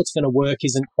 How it's going to work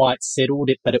isn't quite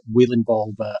settled, but it will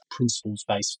involve a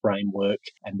principles-based framework,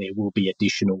 and there will be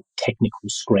additional technical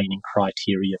screening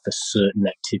criteria for certain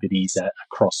activities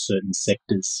across certain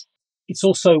sectors. It's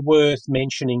also worth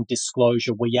mentioning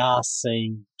disclosure. We are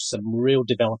seeing some real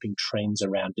developing trends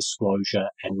around disclosure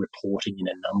and reporting in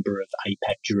a number of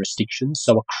APAC jurisdictions.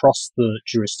 So across the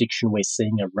jurisdiction, we're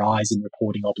seeing a rise in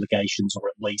reporting obligations, or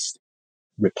at least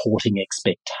reporting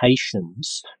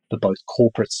expectations for both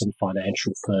corporates and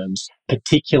financial firms,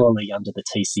 particularly under the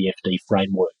TCFD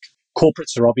framework.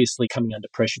 Corporates are obviously coming under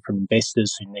pressure from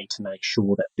investors who need to make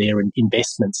sure that their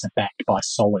investments are backed by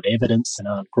solid evidence and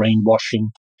aren't greenwashing.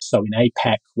 So in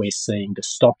APAC, we're seeing the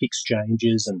stock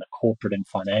exchanges and the corporate and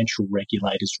financial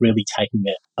regulators really taking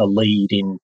a lead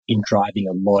in driving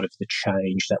a lot of the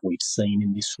change that we've seen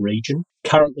in this region.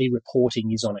 Currently,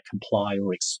 reporting is on a comply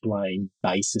or explain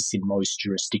basis in most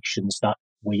jurisdictions, but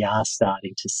we are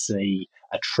starting to see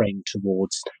a trend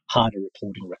towards harder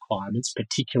reporting requirements,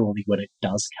 particularly when it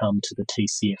does come to the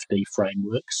TCFD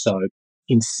framework. So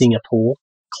in Singapore,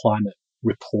 climate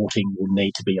reporting will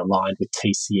need to be aligned with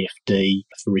TCFD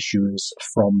for issuers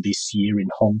from this year. In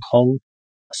Hong Kong,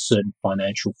 certain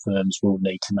financial firms will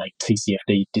need to make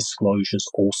TCFD disclosures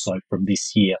also from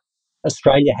this year.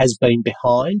 Australia has been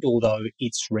behind, although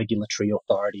its regulatory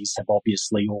authorities have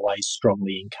obviously always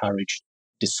strongly encouraged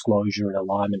disclosure and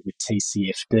alignment with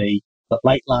TCFD. But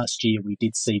late last year, we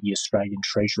did see the Australian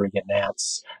Treasury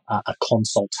announce a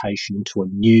consultation into a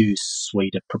new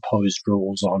suite of proposed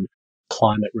rules on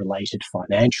climate-related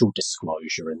financial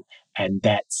disclosure, and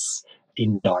that's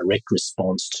in direct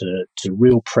response to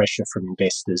real pressure from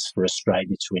investors for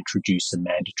Australia to introduce a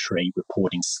mandatory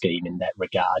reporting scheme in that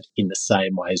regard, in the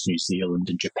same way as New Zealand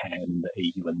and Japan and the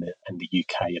EU and the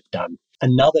UK have done.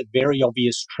 Another very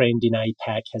obvious trend in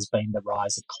APAC has been the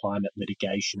rise of climate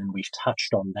litigation, and we've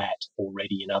touched on that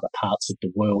already in other parts of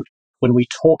the world. When we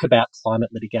talk about climate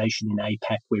litigation in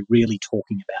APAC, we're really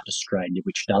talking about Australia,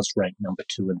 which does rank number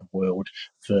 2 in the world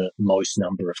for most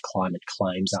number of climate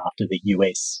claims after the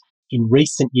US. In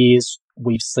recent years,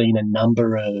 we've seen a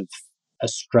number of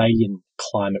Australian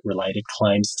climate-related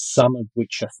claims, some of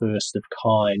which are first of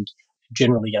kind,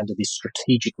 generally under this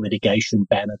strategic litigation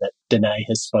banner that Danae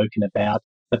has spoken about,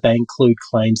 but they include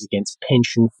claims against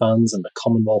pension funds and the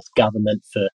Commonwealth Government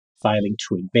for failing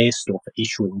to invest or for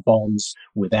issuing bonds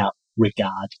without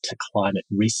regard to climate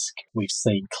risk. We've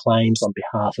seen claims on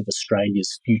behalf of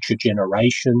Australia's future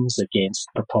generations against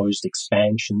proposed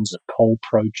expansions of coal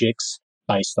projects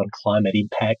based on climate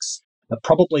impacts. But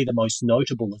probably the most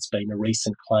notable has been a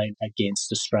recent claim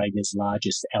against Australia's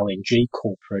largest LNG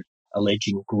corporate,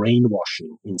 alleging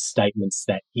greenwashing in statements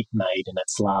that it made in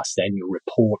its last annual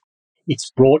report.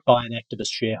 It's brought by an activist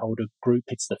shareholder group.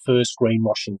 It's the first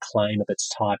greenwashing claim of its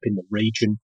type in the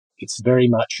region. It's very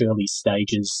much early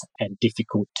stages and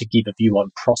difficult to give a view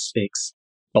on prospects.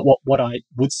 But what I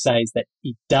would say is that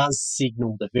it does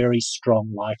signal the very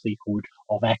strong likelihood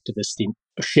of activist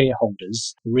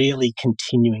shareholders really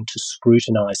continuing to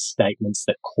scrutinise statements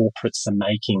that corporates are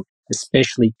making,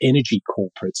 especially energy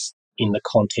corporates, in the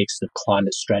context of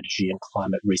climate strategy and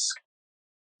climate risk.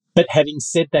 But having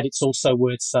said that, it's also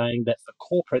worth saying that for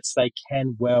corporates, they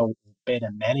can well better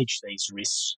manage these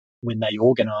risks when they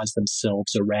organise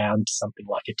themselves around something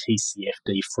like a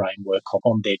TCFD framework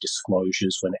on their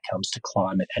disclosures when it comes to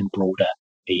climate and broader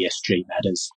ESG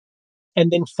matters.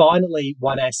 And then finally,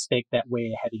 one aspect that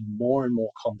we're having more and more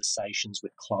conversations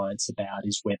with clients about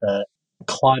is whether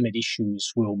climate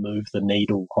issues will move the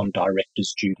needle on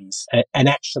directors' duties. And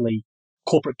actually,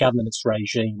 corporate governance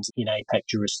regimes in APAC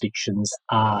jurisdictions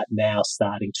are now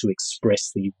starting to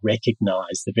expressly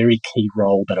recognise the very key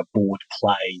role that a board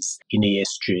plays in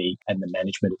ESG and the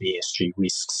management of ESG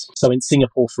risks. So in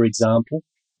Singapore, for example,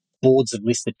 boards of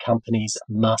listed companies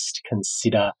must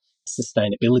consider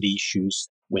sustainability issues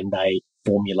when they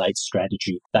formulate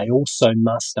strategy. They also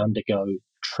must undergo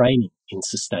training in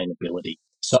sustainability.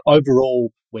 So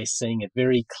overall, we're seeing a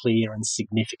very clear and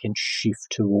significant shift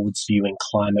towards viewing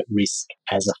climate risk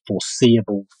as a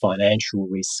foreseeable financial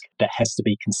risk that has to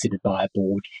be considered by a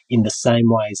board in the same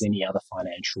way as any other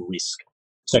financial risk.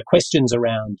 So questions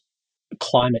around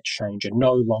climate change are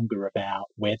no longer about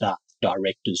whether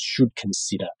directors should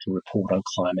consider to report on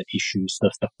climate issues.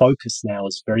 The focus now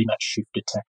is very much shifted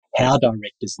to how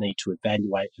directors need to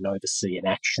evaluate and oversee an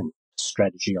action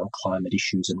strategy on climate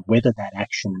issues and whether that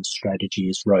action and strategy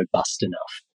is robust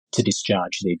enough to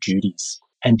discharge their duties.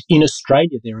 And in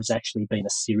Australia, there has actually been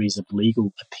a series of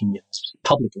legal opinions,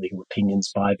 public legal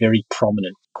opinions by a very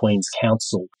prominent Queen's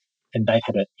Counsel, and they've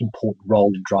had an important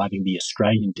role in driving the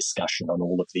Australian discussion on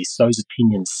all of this. Those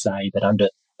opinions say that under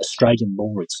Australian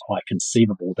law, it's quite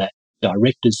conceivable that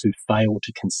directors who fail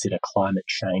to consider climate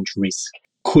change risk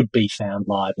could be found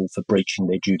liable for breaching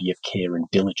their duty of care and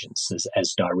diligence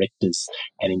as directors.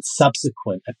 And in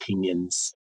subsequent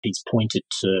opinions, he's pointed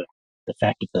to the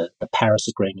fact of the Paris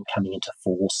Agreement coming into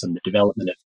force and the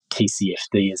development of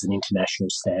TCFD as an international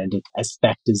standard as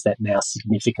factors that now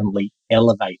significantly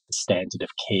elevate the standard of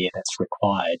care that's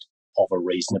required of a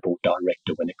reasonable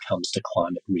director when it comes to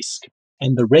climate risk.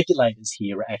 And the regulators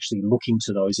here are actually looking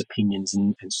to those opinions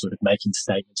and sort of making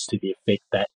statements to the effect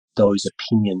that those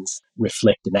opinions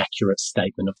reflect an accurate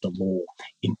statement of the law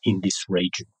in this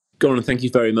region. Goran, thank you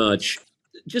very much.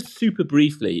 Just super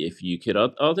briefly, if you could,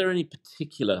 are there any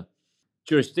particular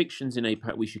jurisdictions in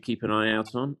APAC we should keep an eye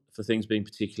out on for things being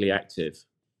particularly active?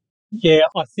 Yeah,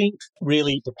 I think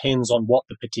really it depends on what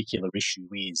the particular issue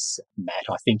is, Matt.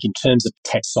 I think in terms of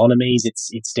taxonomies,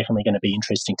 it's definitely going to be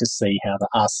interesting to see how the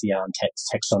ASEAN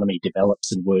taxonomy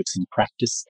develops and works in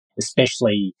practice,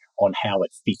 especially on how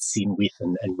it fits in with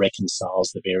and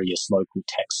reconciles the various local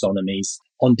taxonomies.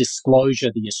 On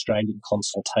disclosure, the Australian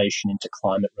consultation into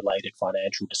climate-related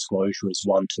financial disclosure is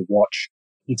one to watch.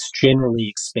 It's generally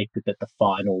expected that the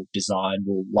final design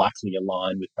will likely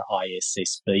align with the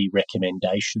ISSB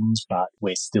recommendations, but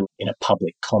we're still in a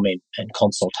public comment and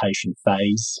consultation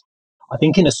phase. I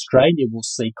think in Australia, we'll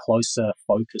see closer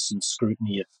focus and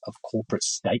scrutiny of corporate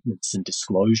statements and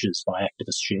disclosures by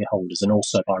activist shareholders and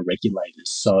also by regulators.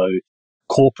 So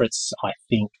corporates, I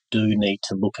think, do need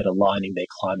to look at aligning their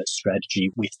climate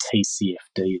strategy with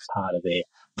TCFD as part of their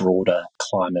broader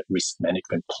climate risk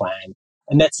management plan.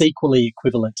 And that's equally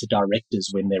equivalent to directors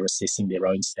when they're assessing their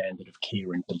own standard of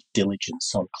care and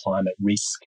diligence on climate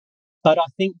risk. But I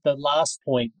think the last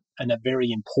point, and a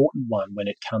very important one when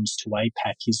it comes to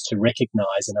APAC, is to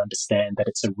recognise and understand that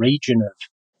it's a region of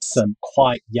some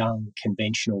quite young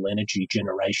conventional energy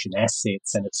generation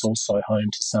assets, and it's also home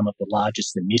to some of the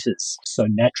largest emitters. So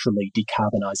naturally,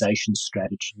 decarbonisation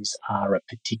strategies are a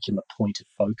particular point of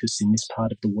focus in this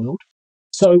part of the world.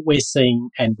 So we're seeing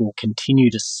and will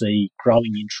continue to see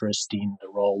growing interest in the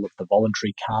role of the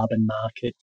voluntary carbon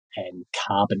market and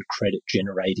carbon credit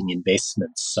generating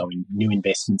investments. So in new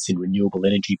investments in renewable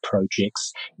energy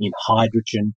projects, in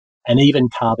hydrogen, and even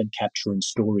carbon capture and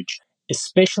storage,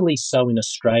 especially so in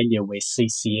Australia where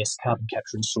CCS, carbon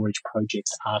capture and storage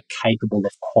projects, are capable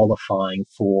of qualifying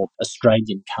for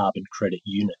Australian carbon credit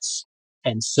units.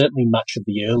 And certainly much of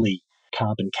the early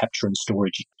carbon capture and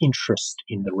storage interest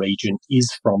in the region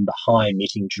is from the high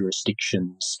emitting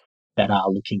jurisdictions that are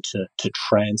looking to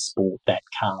transport that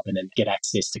carbon and get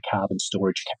access to carbon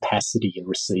storage capacity in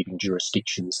receiving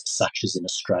jurisdictions such as in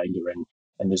Australia.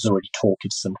 And there's already talk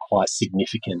of some quite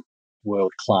significant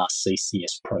world-class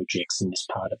CCS projects in this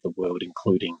part of the world,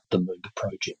 including the Moomba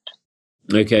project.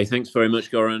 Okay, thanks very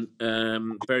much, Goran.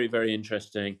 Very, very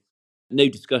interesting. No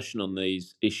discussion on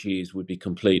these issues would be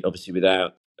complete, obviously,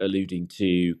 without alluding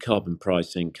to carbon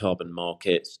pricing, carbon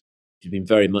markets, which has been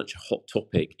very much a hot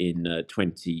topic in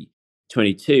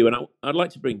 2022. And I'd like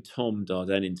to bring Tom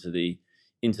Dardenne into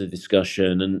the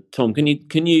discussion. And Tom,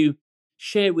 can you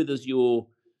share with us your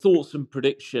thoughts and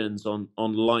predictions on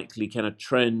likely kind of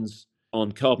trends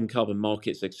on carbon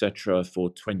markets, etc., for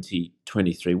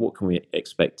 2023? What can we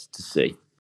expect to see?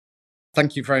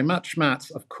 Thank you very much,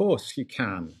 Matt. Of course you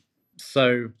can.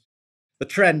 So the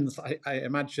trends, I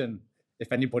imagine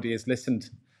if anybody has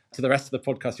listened to the rest of the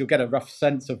podcast, you'll get a rough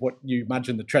sense of what you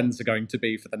imagine the trends are going to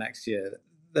be for the next year.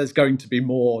 There's going to be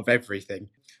more of everything.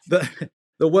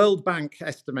 The World Bank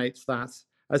estimates that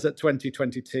as at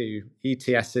 2022,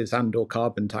 ETSs and or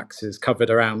carbon taxes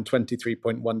covered around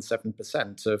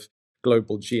 23.17% of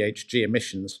global GHG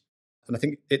emissions. And I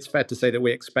think it's fair to say that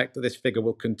we expect that this figure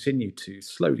will continue to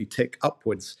slowly tick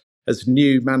upwards as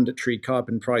new mandatory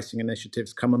carbon pricing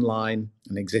initiatives come online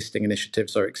and existing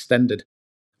initiatives are extended.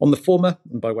 On the former,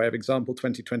 and by way of example,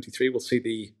 2023 will see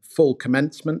the full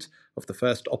commencement of the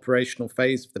first operational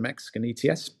phase of the Mexican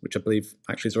ETS, which I believe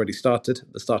actually has already started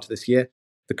at the start of this year,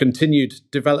 the continued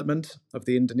development of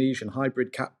the Indonesian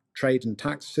hybrid cap trade and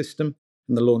tax system,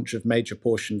 and the launch of major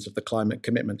portions of the Climate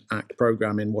Commitment Act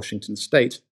program in Washington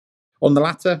state. On the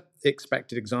latter,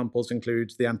 expected examples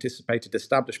include the anticipated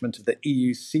establishment of the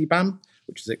EU CBAM,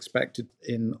 which is expected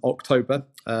in October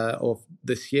of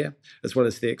this year, as well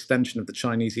as the extension of the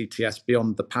Chinese ETS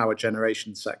beyond the power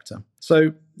generation sector.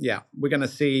 So, yeah, we're going to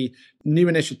see new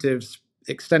initiatives,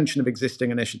 extension of existing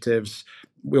initiatives.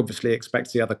 We obviously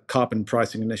expect the other carbon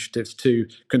pricing initiatives to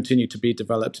continue to be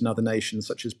developed in other nations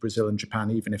such as Brazil and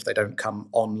Japan, even if they don't come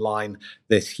online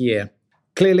this year.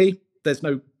 Clearly, there's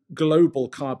no global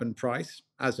carbon price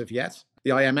as of yet.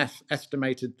 The IMF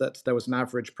estimated that there was an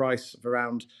average price of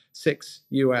around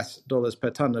 $6 per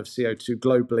ton of CO2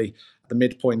 globally at the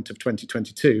midpoint of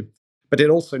 2022. But it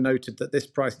also noted that this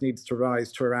price needs to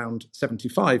rise to around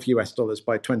 $75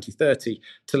 by 2030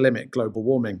 to limit global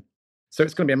warming. So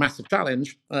it's going to be a massive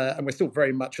challenge, and we're still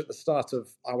very much at the start of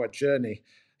our journey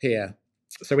here.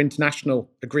 So international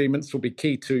agreements will be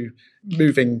key to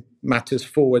moving matters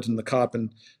forward in the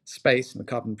carbon space and the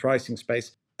carbon pricing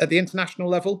space. At the international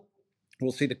level,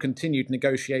 we'll see the continued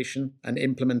negotiation and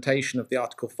implementation of the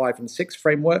Article 5 and 6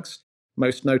 frameworks,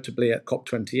 most notably at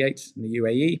COP28 in the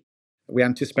UAE. We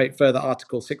anticipate further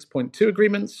Article 6.2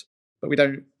 agreements, but we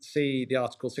don't see the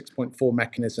Article 6.4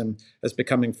 mechanism as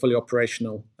becoming fully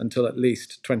operational until at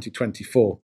least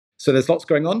 2024. So there's lots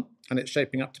going on, and it's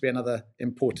shaping up to be another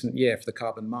important year for the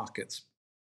carbon markets.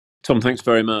 Tom, thanks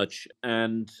very much.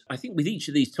 And I think with each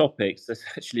of these topics, there's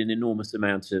actually an enormous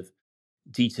amount of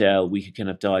detail we could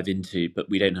kind of dive into, but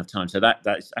we don't have time. So that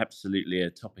is absolutely a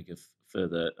topic of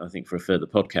further, I think, for a further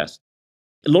podcast.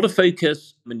 A lot of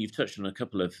focus, I mean, you've touched on a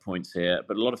couple of points here,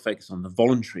 but a lot of focus on the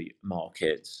voluntary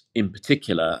markets in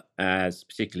particular,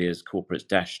 particularly as corporates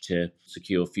dash to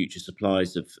secure future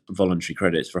supplies of voluntary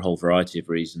credits for a whole variety of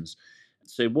reasons.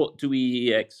 So what do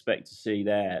we expect to see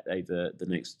there over the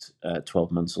next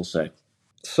 12 months or so?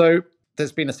 So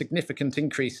there's been a significant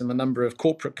increase in the number of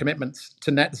corporate commitments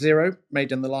to net zero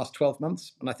made in the last 12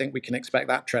 months, and I think we can expect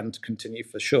that trend to continue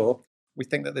for sure. We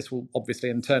think that this will obviously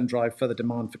in turn drive further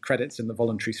demand for credits in the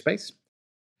voluntary space.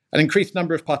 An increased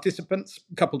number of participants,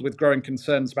 coupled with growing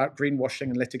concerns about greenwashing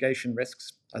and litigation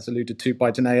risks, as alluded to by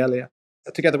Danae earlier,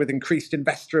 together with increased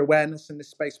investor awareness in this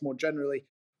space more generally,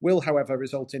 will, however,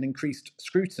 result in increased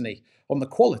scrutiny on the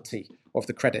quality of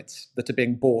the credits that are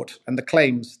being bought and the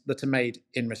claims that are made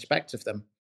in respect of them.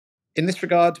 In this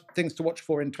regard, things to watch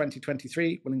for in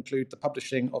 2023 will include the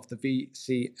publishing of the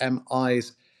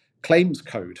VCMI's Claims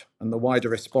Code and the wider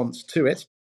response to it.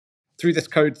 Through this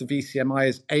code, the VCMI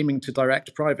is aiming to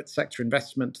direct private sector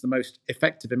investment to the most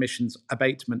effective emissions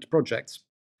abatement projects.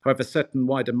 However, certain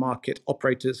wider market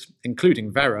operators,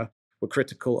 including Verra, were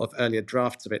critical of earlier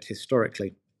drafts of it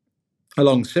historically.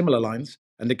 Along similar lines,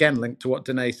 and again linked to what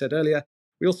Danae said earlier,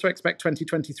 we also expect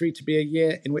 2023 to be a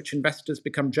year in which investors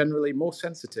become generally more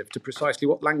sensitive to precisely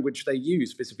what language they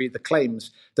use vis-à-vis the claims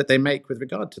that they make with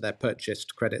regard to their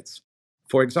purchased credits.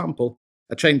 For example,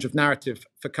 a change of narrative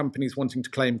for companies wanting to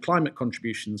claim climate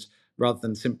contributions rather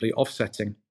than simply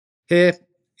offsetting. Here,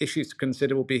 issues to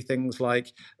consider will be things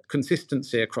like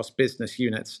consistency across business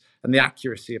units and the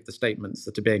accuracy of the statements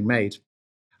that are being made.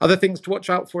 Other things to watch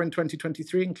out for in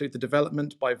 2023 include the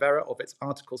development by Verra of its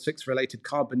Article 6 related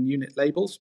carbon unit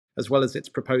labels, as well as its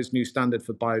proposed new standard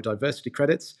for biodiversity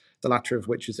credits, the latter of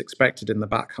which is expected in the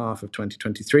back half of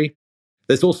 2023.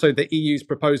 There's also the EU's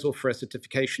proposal for a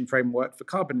certification framework for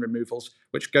carbon removals,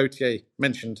 which Gauthier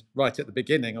mentioned right at the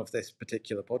beginning of this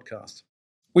particular podcast.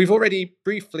 We've already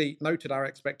briefly noted our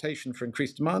expectation for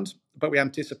increased demand, but we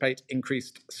anticipate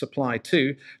increased supply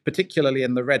too, particularly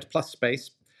in the REDD+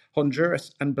 space.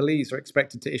 Honduras and Belize are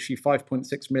expected to issue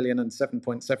 5.6 million and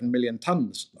 7.7 million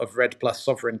tonnes of REDD+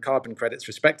 sovereign carbon credits,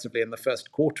 respectively, in the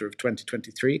first quarter of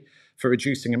 2023 for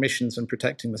reducing emissions and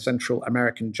protecting the Central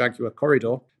American Jaguar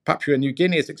Corridor. Papua New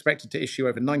Guinea is expected to issue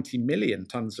over 90 million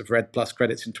tonnes of REDD+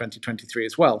 credits in 2023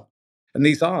 as well. And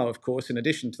these are, of course, in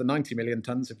addition to the 90 million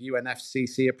tonnes of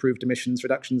UNFCCC-approved emissions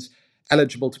reductions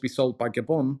eligible to be sold by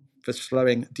Gabon for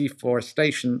slowing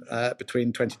deforestation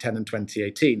between 2010 and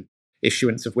 2018.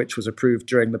 Issuance of which was approved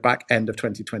during the back end of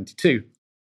 2022.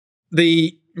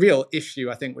 The real issue,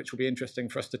 I think, which will be interesting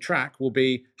for us to track will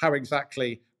be how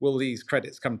exactly will these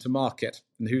credits come to market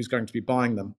and who's going to be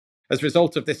buying them. As a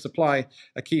result of this supply,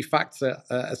 a key factor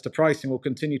as to pricing will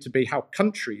continue to be how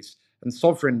countries and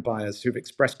sovereign buyers who've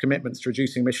expressed commitments to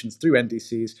reducing emissions through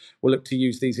NDCs will look to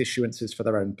use these issuances for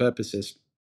their own purposes.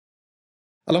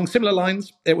 Along similar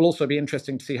lines, it will also be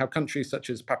interesting to see how countries such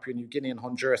as Papua New Guinea and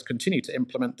Honduras continue to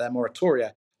implement their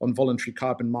moratoria on voluntary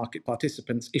carbon market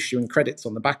participants issuing credits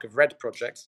on the back of REDD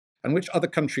projects, and which other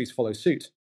countries follow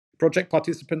suit. Project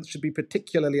participants should be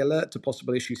particularly alert to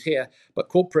possible issues here, but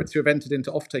corporates who have entered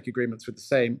into offtake agreements with the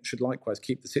same should likewise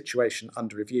keep the situation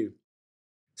under review.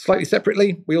 Slightly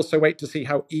separately, we also wait to see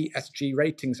how ESG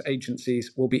ratings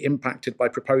agencies will be impacted by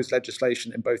proposed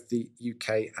legislation in both the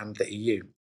UK and the EU.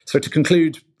 So to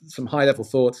conclude, some high-level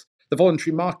thoughts. The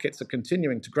voluntary markets are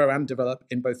continuing to grow and develop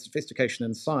in both sophistication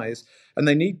and size, and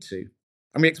they need to.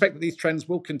 And we expect that these trends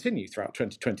will continue throughout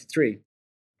 2023.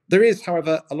 There is,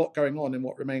 however, a lot going on in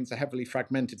what remains a heavily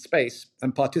fragmented space,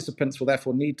 and participants will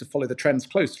therefore need to follow the trends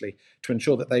closely to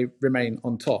ensure that they remain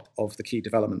on top of the key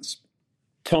developments.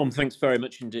 Tom, thanks very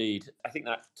much indeed. I think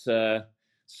that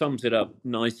sums it up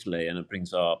nicely, and it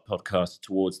brings our podcast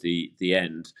towards the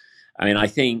end. I mean, I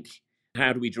think,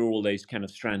 how do we draw all those kind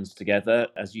of strands together?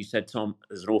 As you said, Tom,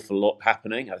 there's an awful lot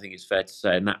happening, I think it's fair to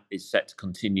say, and that is set to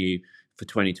continue for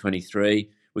 2023.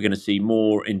 We're going to see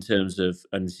more in terms of,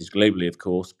 and this is globally, of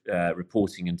course,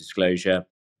 reporting and disclosure,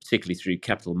 particularly through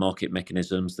capital market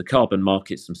mechanisms. The carbon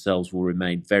markets themselves will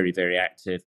remain very, very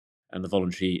active, and the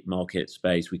voluntary market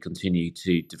space we continue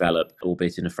to develop,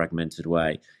 albeit in a fragmented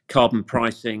way. Carbon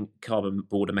pricing, carbon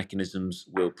border mechanisms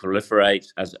will proliferate,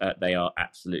 as they are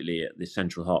absolutely at the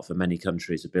central heart for many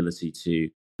countries' ability to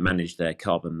manage their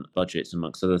carbon budgets,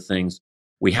 amongst other things.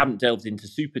 We haven't delved into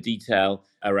super detail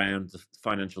around the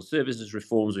financial services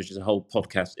reforms, which is a whole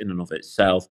podcast in and of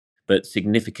itself, but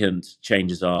significant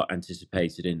changes are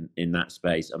anticipated in that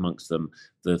space, amongst them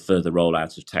the further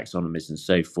rollout of taxonomies and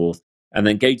so forth. And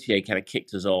then Gautier kind of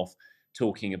kicked us off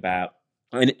talking about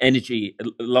energy,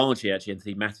 largely actually and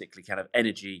thematically kind of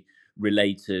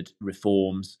energy-related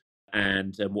reforms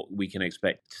and what we can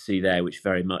expect to see there, which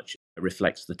very much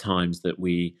reflects the times that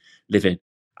we live in.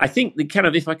 I think the kind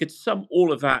of, if I could sum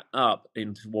all of that up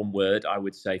into one word, I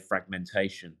would say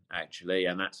fragmentation, actually.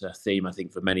 And that's a theme, I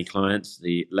think, for many clients,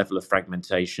 the level of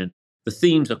fragmentation. The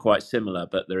themes are quite similar,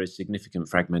 but there is significant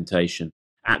fragmentation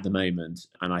at the moment.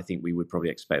 And I think we would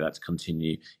probably expect that to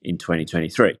continue in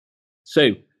 2023.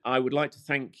 So I would like to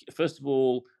thank, first of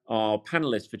all, our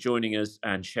panelists for joining us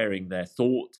and sharing their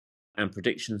thoughts and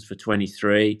predictions for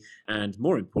 23. And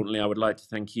more importantly, I would like to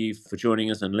thank you for joining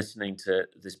us and listening to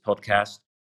this podcast.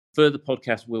 Further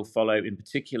podcasts will follow. In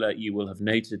particular, you will have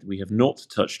noted we have not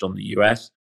touched on the US.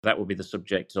 That will be the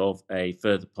subject of a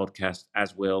further podcast,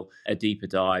 as will a deeper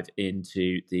dive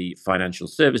into the financial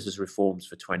services reforms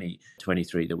for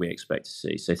 2023 that we expect to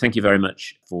see. So thank you very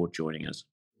much for joining us.